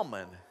a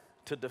woman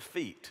to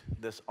defeat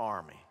this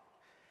army.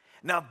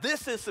 Now,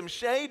 this is some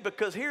shade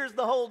because here's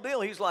the whole deal.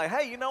 He's like,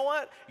 hey, you know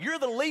what? You're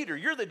the leader,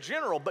 you're the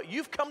general, but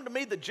you've come to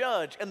me, the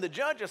judge, and the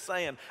judge is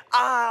saying,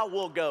 I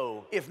will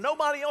go. If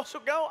nobody else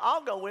will go,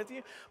 I'll go with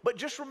you. But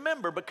just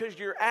remember, because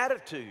your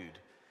attitude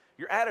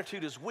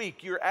is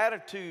weak, your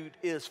attitude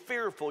is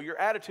fearful, your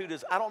attitude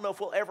is, I don't know if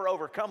we'll ever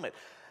overcome it.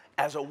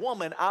 As a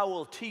woman, I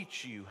will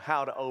teach you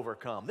how to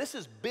overcome. This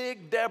is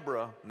Big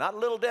Deborah, not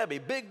Little Debbie,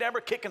 Big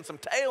Deborah kicking some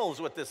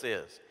tails, what this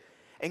is.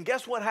 And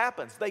guess what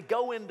happens? They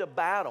go into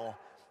battle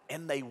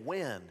and they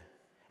win.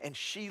 And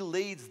she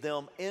leads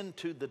them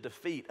into the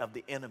defeat of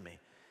the enemy.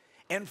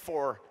 And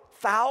for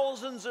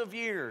thousands of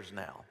years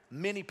now,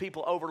 many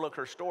people overlook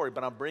her story,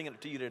 but I'm bringing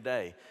it to you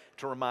today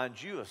to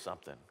remind you of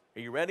something. Are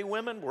you ready,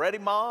 women? Ready,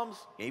 moms?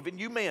 Even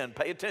you men,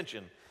 pay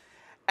attention.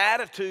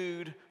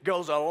 Attitude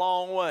goes a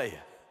long way.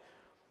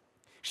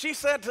 She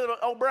said to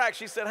old Barak,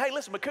 she said, hey,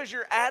 listen, because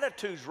your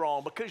attitude's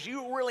wrong, because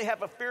you really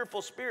have a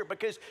fearful spirit,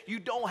 because you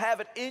don't have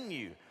it in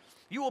you,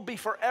 you will be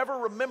forever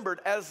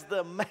remembered as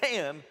the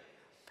man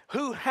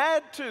who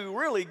had to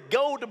really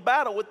go to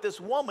battle with this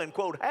woman,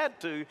 quote, had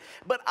to.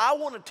 But I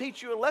want to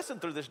teach you a lesson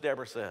through this,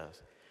 Deborah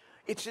says.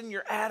 It's in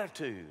your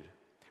attitude.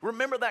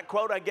 Remember that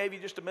quote I gave you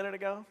just a minute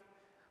ago?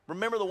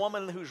 Remember the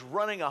woman who's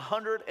running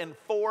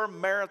 104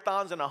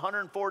 marathons in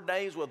 104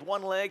 days with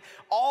one leg?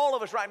 All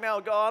of us right now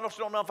go, I just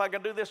don't know if I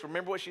can do this.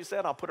 Remember what she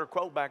said? I'll put her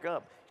quote back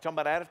up. You talking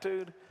about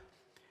attitude?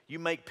 You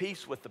make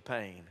peace with the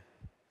pain.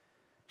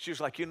 She was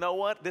like, you know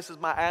what? This is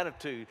my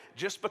attitude.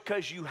 Just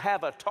because you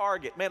have a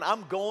target, man,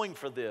 I'm going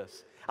for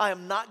this. I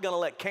am not going to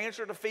let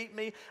cancer defeat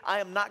me. I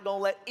am not going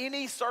to let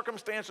any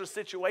circumstance or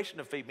situation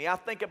defeat me. I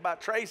think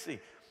about Tracy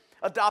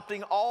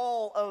adopting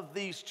all of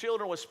these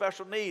children with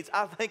special needs.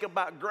 I think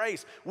about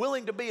Grace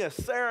willing to be a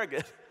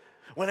surrogate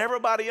when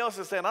everybody else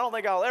is saying, I don't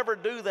think I'll ever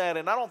do that,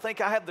 and I don't think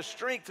I have the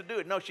strength to do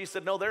it. No, she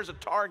said, no, there's a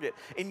target.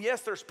 And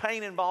yes, there's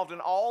pain involved in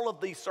all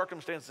of these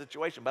circumstances and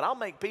situations, but I'll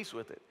make peace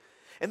with it.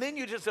 And then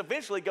you just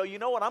eventually go, you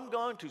know what, I'm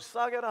going to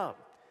suck it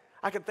up.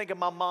 I can think of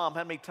my mom,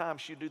 how many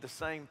times she'd do the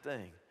same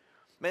thing.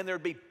 Man,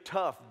 there'd be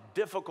tough,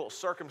 difficult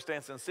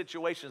circumstances and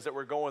situations that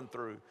we're going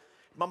through.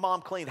 My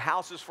mom cleaned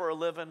houses for a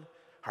living.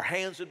 Her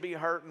hands would be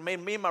hurting. Me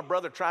and my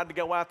brother tried to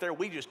go out there.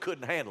 We just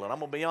couldn't handle it. I'm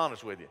going to be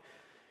honest with you.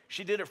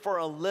 She did it for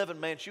a living,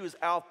 man. She was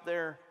out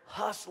there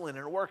hustling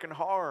and working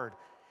hard.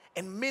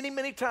 And many,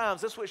 many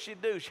times, that's what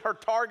she'd do. Her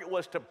target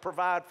was to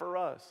provide for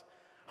us.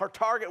 Her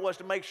target was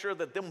to make sure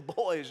that them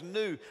boys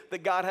knew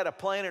that God had a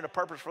plan and a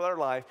purpose for their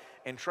life.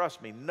 And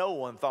trust me, no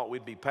one thought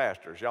we'd be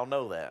pastors. Y'all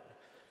know that.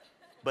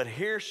 But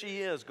here she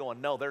is going,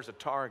 no, there's a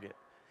target.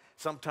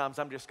 Sometimes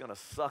I'm just going to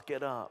suck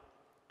it up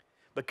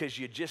because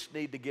you just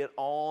need to get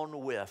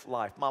on with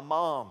life. My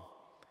mom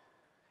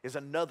is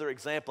another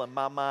example in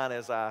my mind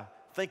as I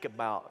think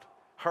about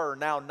her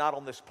now not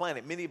on this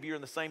planet. Many of you are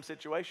in the same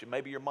situation.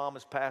 Maybe your mom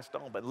has passed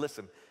on, but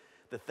listen,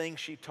 the things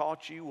she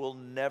taught you will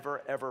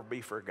never, ever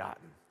be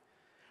forgotten.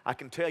 I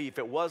can tell you, if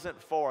it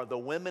wasn't for the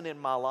women in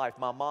my life,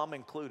 my mom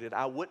included,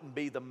 I wouldn't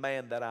be the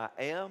man that I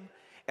am,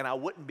 and I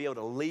wouldn't be able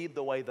to lead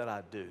the way that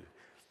I do.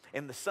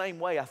 In the same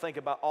way, I think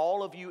about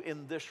all of you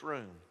in this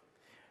room.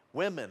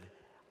 Women,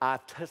 I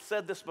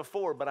said this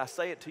before, but I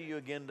say it to you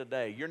again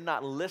today. You're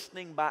not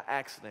listening by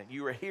accident.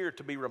 You are here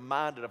to be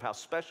reminded of how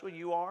special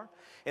you are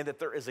and that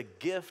there is a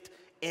gift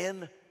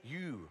in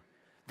you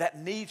that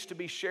needs to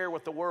be shared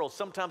with the world.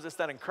 Sometimes it's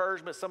that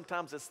encouragement.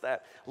 Sometimes it's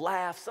that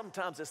laugh.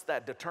 Sometimes it's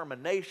that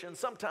determination.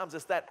 Sometimes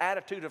it's that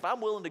attitude. If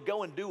I'm willing to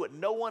go and do what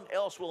no one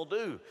else will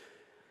do,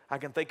 I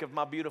can think of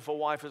my beautiful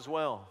wife as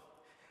well.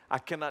 I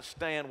cannot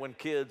stand when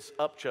kids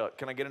upchuck.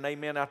 Can I get an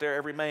amen out there,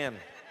 every man?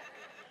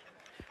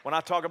 When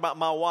I talk about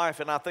my wife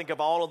and I think of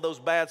all of those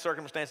bad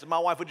circumstances, my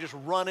wife would just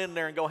run in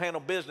there and go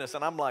handle business.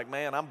 And I'm like,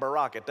 man, I'm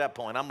Barack at that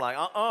point. I'm like,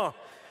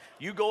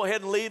 you go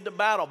ahead and lead the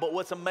battle. But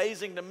what's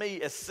amazing to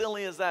me, as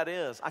silly as that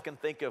is, I can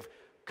think of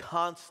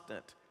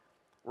constant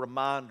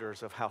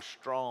reminders of how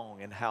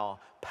strong and how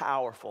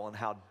powerful and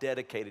how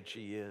dedicated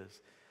she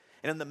is.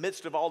 And in the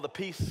midst of all the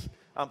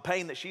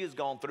pain that she has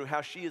gone through,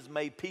 how she has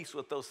made peace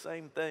with those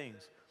same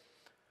things.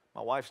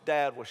 My wife's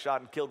dad was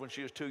shot and killed when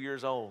she was 2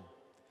 years old.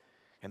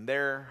 And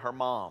there, her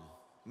mom,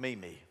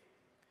 Mimi,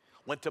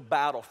 went to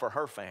battle for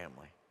her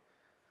family.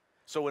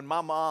 So when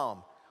my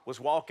mom was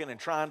walking and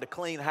trying to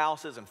clean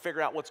houses and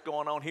figure out what's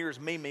going on, here's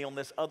Mimi on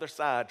this other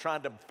side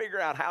trying to figure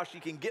out how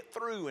she can get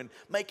through and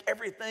make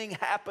everything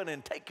happen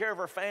and take care of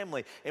her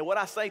family. And what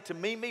I say to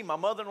Mimi, my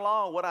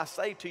mother-in-law, what I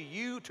say to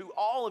you, to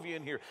all of you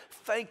in here,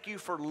 thank you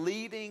for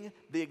leading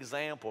the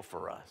example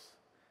for us.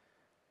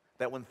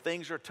 That when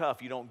things are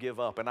tough, you don't give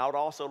up. And I would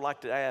also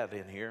like to add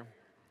in here,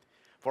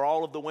 for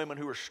all of the women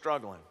who are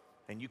struggling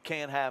and you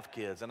can't have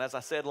kids, and as I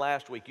said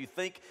last week, you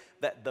think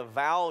that the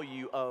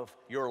value of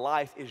your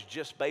life is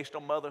just based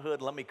on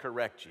motherhood, let me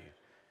correct you.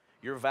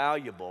 You're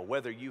valuable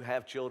whether you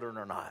have children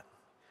or not.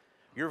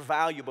 You're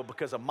valuable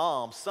because a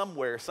mom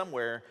somewhere,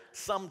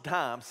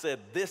 sometime said,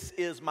 this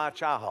is my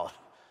child.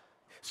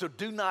 So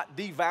do not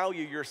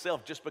devalue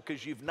yourself just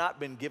because you've not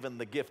been given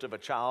the gift of a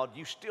child.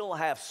 You still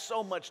have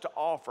so much to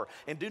offer.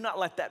 And do not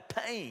let that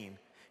pain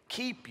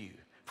keep you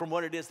from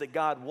what it is that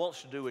God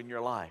wants to do in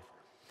your life.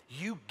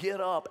 You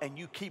get up and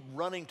you keep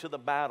running to the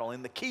battle.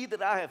 And the key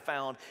that I have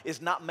found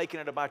is not making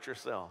it about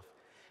yourself.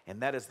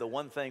 And that is the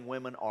one thing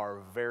women are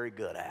very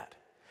good at.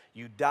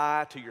 You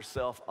die to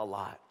yourself a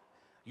lot.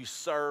 You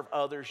serve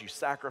others, you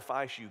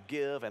sacrifice, you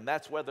give, and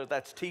that's whether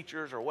that's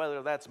teachers or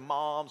whether that's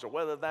moms or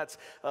whether that's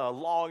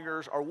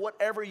lawyers or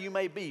whatever you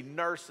may be,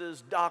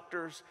 nurses,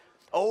 doctors.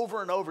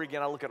 Over and over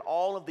again, I look at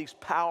all of these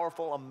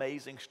powerful,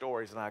 amazing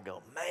stories and I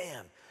go,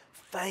 man,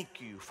 thank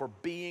you for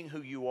being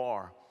who you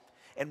are.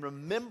 And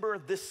remember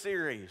this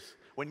series.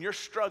 When you're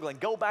struggling,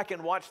 go back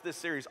and watch this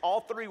series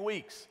all 3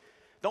 weeks.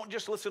 Don't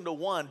just listen to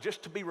one,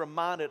 just to be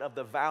reminded of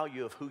the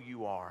value of who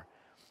you are.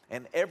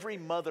 And every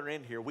mother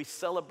in here, we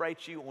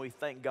celebrate you and we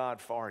thank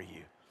God for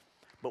you.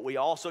 But we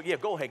also,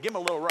 go ahead, give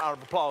them a little round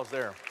of applause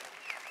there.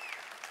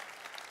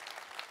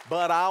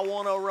 But I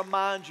want to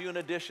remind you in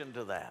addition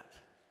to that,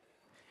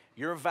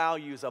 your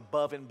value is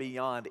above and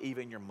beyond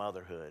even your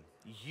motherhood.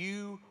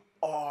 You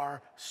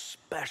are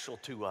special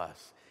to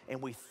us.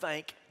 And we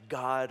thank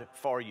God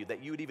for you,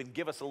 that you would even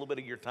give us a little bit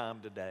of your time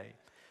today.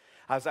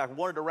 As I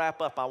wanted to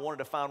wrap up, I wanted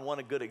to find one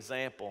a good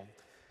example.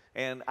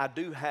 And I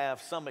do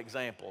have some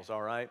examples,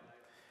 all right?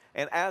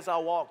 And as I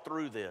walk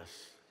through this,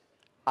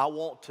 I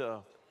want to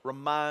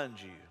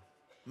remind you,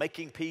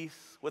 making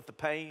peace with the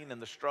pain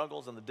and the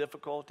struggles and the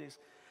difficulties,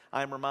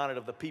 I am reminded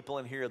of the people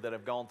in here that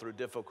have gone through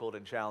difficult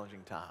and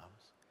challenging times.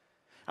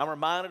 I'm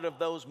reminded of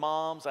those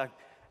moms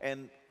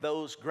and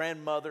those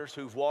grandmothers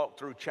who've walked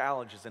through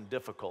challenges and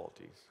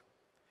difficulties.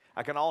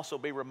 I can also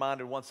be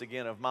reminded once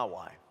again of my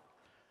wife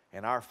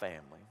and our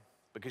family.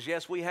 Because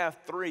yes, we have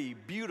 3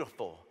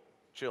 beautiful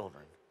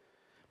children,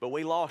 but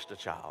we lost a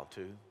child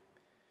too.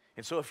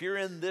 And so if you're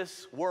in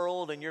this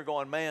world and you're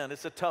going, man,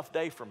 it's a tough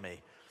day for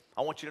me,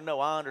 I want you to know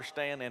I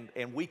understand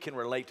and we can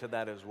relate to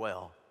that as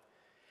well.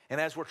 And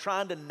as we're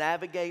trying to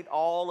navigate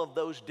all of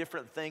those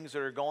different things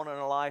that are going on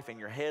in life and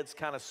your head's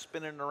kind of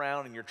spinning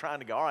around and you're trying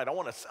to go, all right, I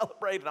want to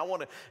celebrate and I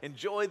want to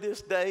enjoy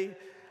this day,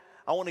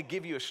 I want to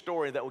give you a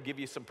story that will give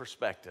you some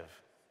perspective.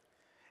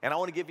 And I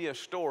want to give you a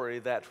story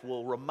that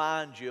will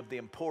remind you of the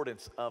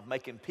importance of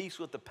making peace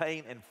with the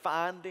pain and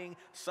finding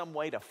some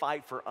way to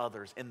fight for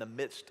others in the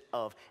midst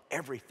of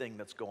everything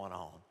that's going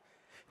on.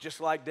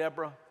 Just like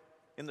Deborah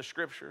in the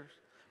scriptures,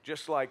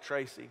 just like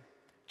Tracy,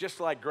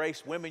 just like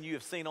Grace, women you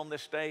have seen on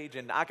this stage,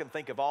 and I can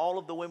think of all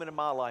of the women in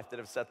my life that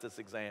have set this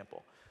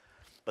example.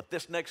 But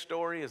this next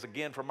story is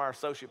again from our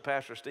associate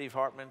pastor, Steve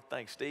Hartman.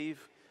 Thanks, Steve.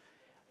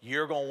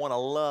 You're going to want to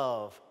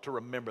love to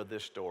remember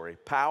this story.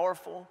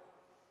 Powerful.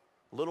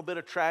 A little bit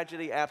of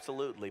tragedy,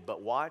 absolutely,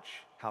 but watch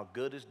how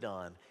good is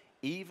done,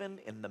 even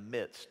in the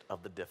midst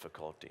of the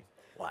difficulty.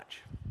 Watch.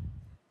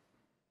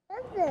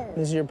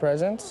 This is your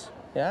presents?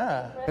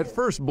 Yeah. At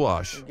first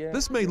blush,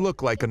 this may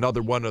look like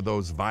another one of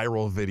those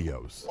viral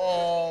videos.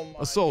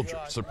 A soldier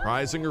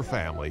surprising her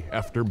family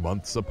after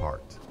months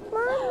apart.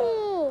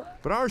 Mommy!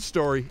 But our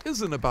story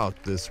isn't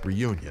about this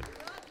reunion.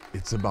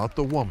 It's about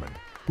the woman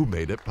who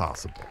made it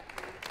possible.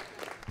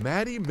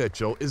 Maddie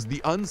Mitchell is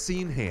the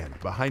unseen hand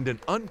behind an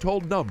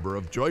untold number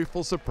of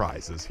joyful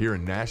surprises here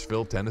in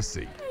Nashville,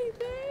 Tennessee. Hey,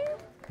 babe.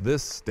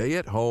 This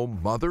stay-at-home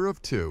mother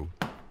of two,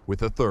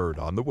 with a third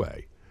on the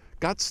way,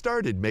 got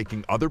started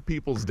making other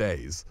people's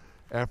days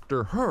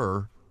after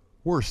her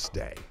worst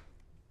day.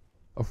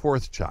 A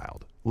fourth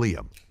child,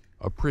 Liam,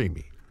 a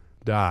preemie,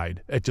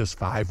 died at just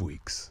 5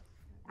 weeks.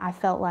 I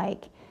felt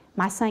like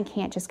my son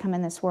can't just come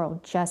in this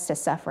world just to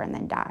suffer and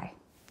then die.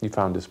 You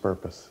found his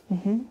purpose.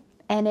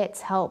 And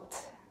it's helped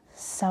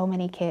so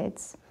many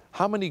kids.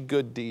 How many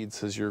good deeds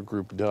has your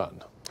group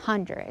done?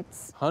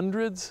 Hundreds.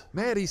 Hundreds?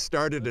 Maddie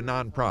started a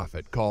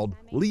nonprofit called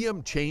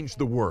Liam Changed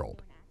the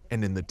World,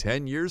 and in the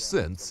 10 years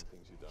since,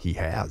 he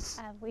has.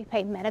 We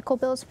paid medical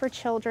bills for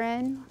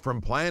children. From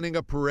planning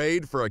a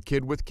parade for a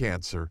kid with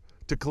cancer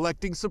to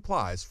collecting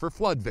supplies for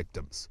flood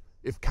victims.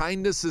 If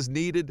kindness is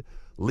needed,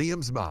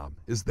 Liam's mom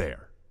is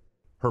there.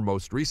 Her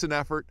most recent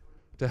effort,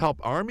 to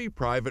help Army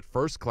Private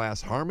First Class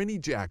Harmony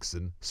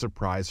Jackson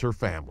surprise her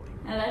family.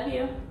 I love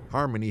you.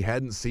 Harmony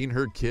hadn't seen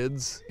her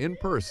kids in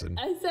person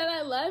I said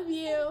I love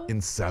you. in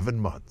 7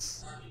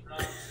 months.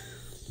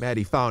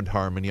 Maddie found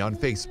Harmony on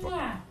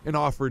Facebook and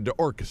offered to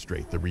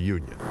orchestrate the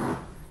reunion.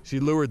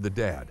 She lured the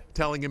dad,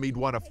 telling him he'd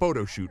want a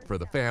photo shoot for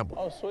the family.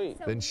 Oh, sweet.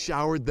 Then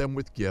showered them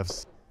with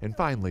gifts, and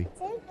finally,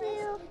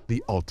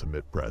 the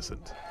ultimate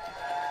present.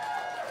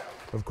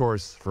 Of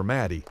course, for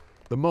Maddie,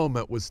 the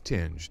moment was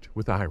tinged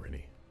with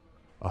irony.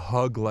 A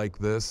hug like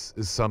this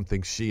is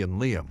something she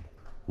and Liam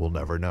will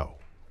never know.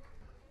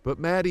 But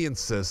Maddie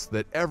insists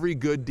that every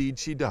good deed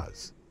she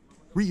does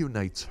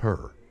reunites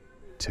her,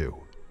 too.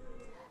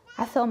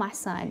 I feel my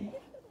son,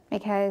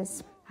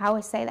 because I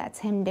always say that's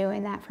him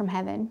doing that from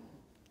heaven,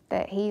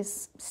 that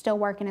he's still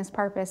working his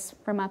purpose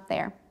from up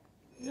there.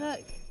 Look.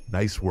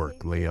 Nice work,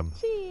 Liam.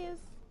 Cheese.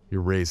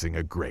 You're raising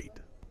a great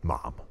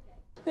mom.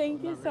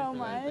 Thank you so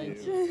much.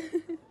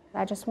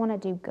 I just want to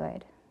do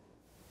good.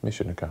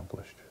 Mission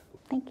accomplished.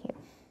 Thank you.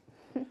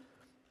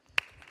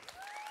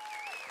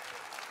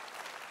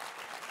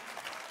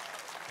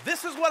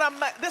 This is what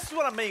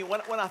I mean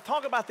when I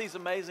talk about these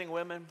amazing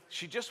women.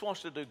 She just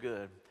wants to do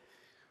good.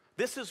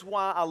 This is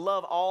why I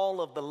love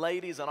all of the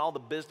ladies and all the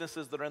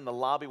businesses that are in the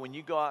lobby. When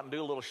you go out and do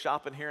a little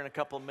shopping here in a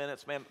couple of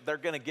minutes, man, they're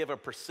going to give a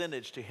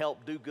percentage to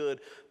help do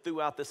good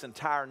throughout this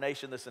entire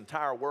nation, this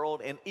entire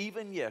world, and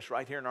even, yes,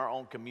 right here in our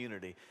own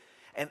community.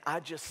 And I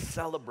just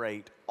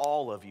celebrate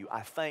all of you.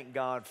 I thank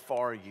God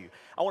for you.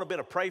 I want a bit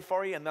of pray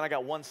for you, and then I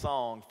got one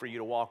song for you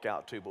to walk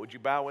out to. But would you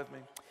bow with me?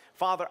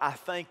 Father, I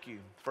thank you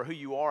for who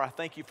you are. I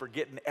thank you for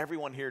getting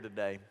everyone here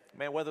today.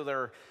 Man, whether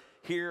they're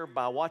here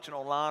by watching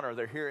online or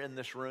they're here in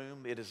this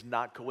room, it is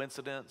not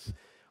coincidence.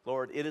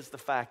 Lord, it is the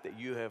fact that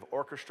you have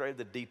orchestrated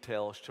the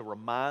details to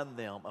remind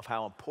them of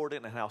how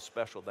important and how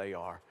special they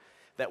are.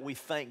 That we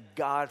thank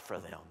God for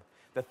them.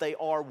 That they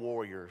are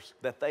warriors,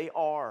 that they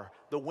are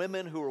the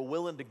women who are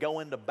willing to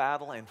go into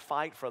battle and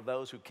fight for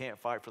those who can't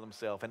fight for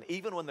themselves. And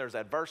even when there's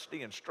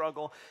adversity and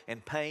struggle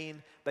and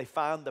pain, they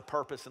find the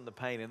purpose in the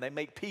pain and they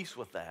make peace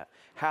with that.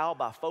 How?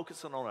 By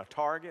focusing on a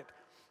target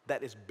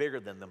that is bigger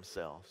than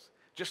themselves.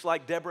 Just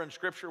like Deborah in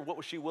Scripture, what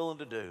was she willing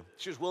to do?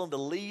 She was willing to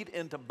lead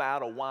into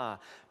battle. Why?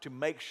 To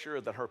make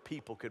sure that her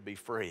people could be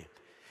free.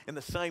 In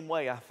the same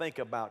way, I think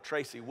about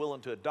Tracy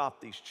willing to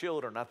adopt these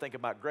children. I think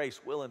about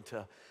Grace willing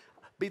to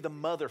be the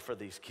mother for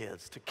these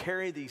kids, to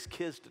carry these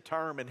kids to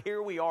term. And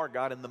here we are,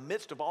 God, in the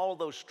midst of all of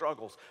those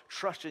struggles,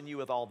 trusting you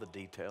with all the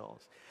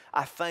details.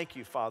 I thank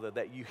you, Father,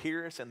 that you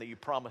hear us and that you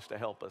promise to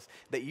help us,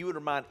 that you would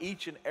remind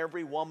each and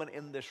every woman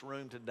in this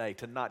room today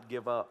to not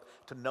give up,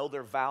 to know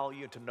their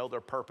value, to know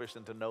their purpose,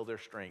 and to know their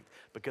strength,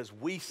 because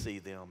we see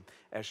them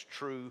as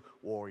true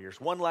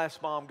warriors. One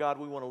last mom, God,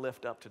 we want to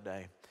lift up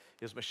today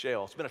is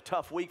Michelle. It's been a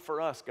tough week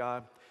for us,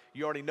 God.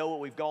 You already know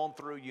what we've gone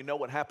through. You know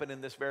what happened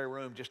in this very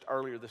room just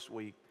earlier this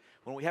week.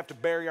 When we have to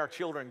bury our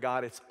children,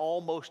 God, it's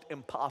almost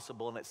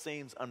impossible and it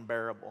seems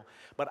unbearable.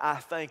 But I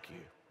thank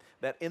you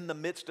that in the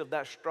midst of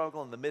that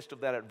struggle, in the midst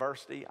of that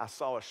adversity, I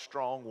saw a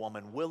strong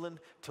woman willing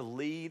to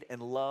lead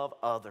and love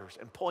others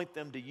and point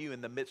them to you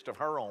in the midst of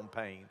her own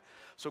pain.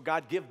 So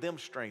God, give them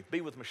strength. Be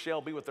with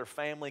Michelle, be with their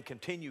family, and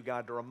continue,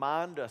 God, to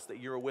remind us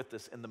that you're with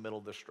us in the middle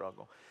of this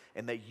struggle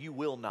and that you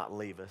will not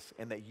leave us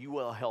and that you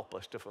will help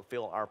us to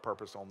fulfill our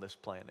purpose on this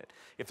planet.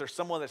 If there's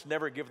someone that's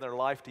never given their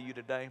life to you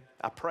today,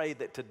 I pray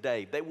that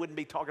today they wouldn't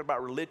be talking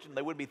about religion,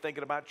 they wouldn't be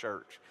thinking about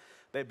church.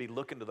 They'd be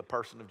looking to the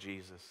person of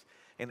Jesus.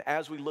 And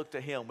as we look to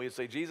him, we'd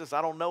say, Jesus,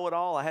 I don't know it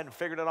all. I hadn't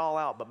figured it all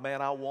out, but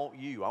man, I want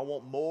you. I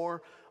want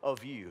more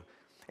of you.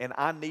 And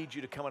I need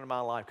you to come into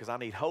my life because I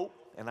need hope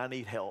and I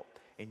need help.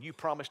 And you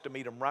promise to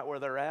meet them right where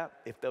they're at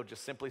if they'll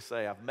just simply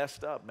say, I've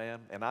messed up, man.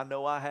 And I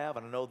know I have,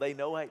 and I know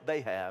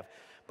they have.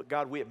 But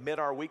God, we admit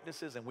our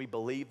weaknesses and we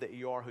believe that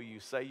you are who you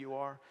say you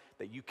are,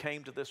 that you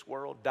came to this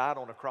world, died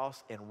on a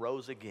cross, and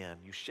rose again.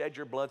 You shed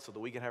your blood so that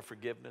we can have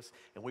forgiveness,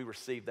 and we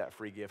receive that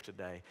free gift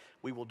today.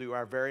 We will do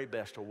our very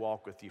best to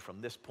walk with you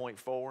from this point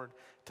forward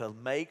to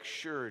make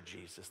sure,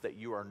 Jesus, that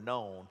you are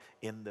known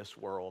in this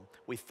world.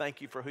 We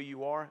thank you for who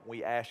you are.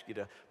 We ask you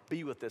to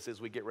be with us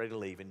as we get ready to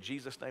leave. In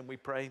Jesus' name we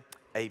pray,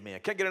 amen.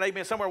 Can I get an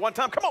amen somewhere one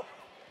time? Come on.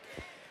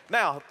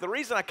 Now, the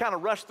reason I kind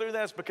of rushed through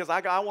that is because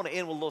I want to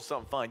end with a little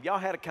something fun. Y'all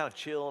had it kind of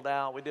chilled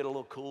out. We did a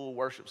little cool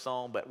worship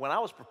song. But when I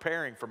was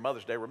preparing for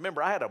Mother's Day,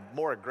 remember, I had a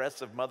more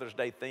aggressive Mother's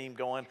Day theme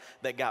going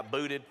that got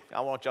booted.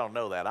 I want y'all to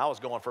know that. I was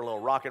going for a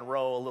little rock and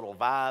roll, a little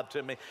vibe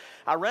to me.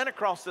 I ran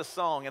across this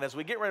song, and as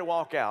we get ready to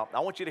walk out, I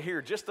want you to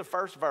hear just the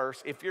first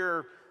verse. If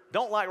you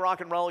don't like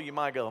rock and roll, you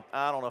might go,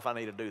 I don't know if I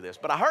need to do this.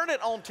 But I heard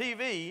it on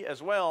TV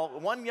as well.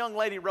 One young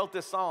lady wrote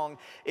this song,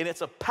 and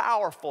it's a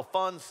powerful,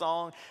 fun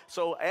song.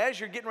 So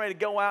as you're getting ready to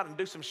go out and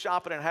do some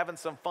shopping and having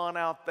some fun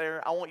out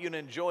there, I want you to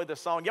enjoy the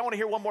song. Y'all want to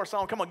hear one more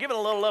song? Come on, give it a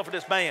little love for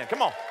this band.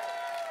 Come on.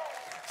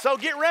 So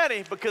get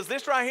ready, because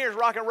this right here is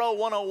Rock and Roll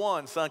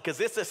 101, son, because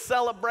this is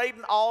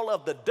celebrating all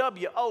of the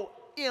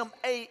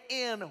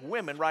WOMAN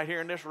women right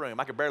here in this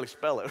room. I can barely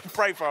spell it.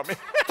 Pray for me.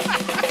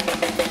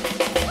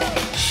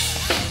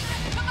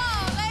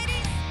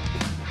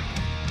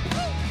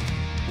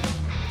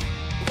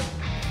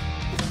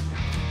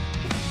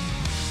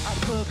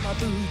 Put my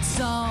boots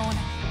on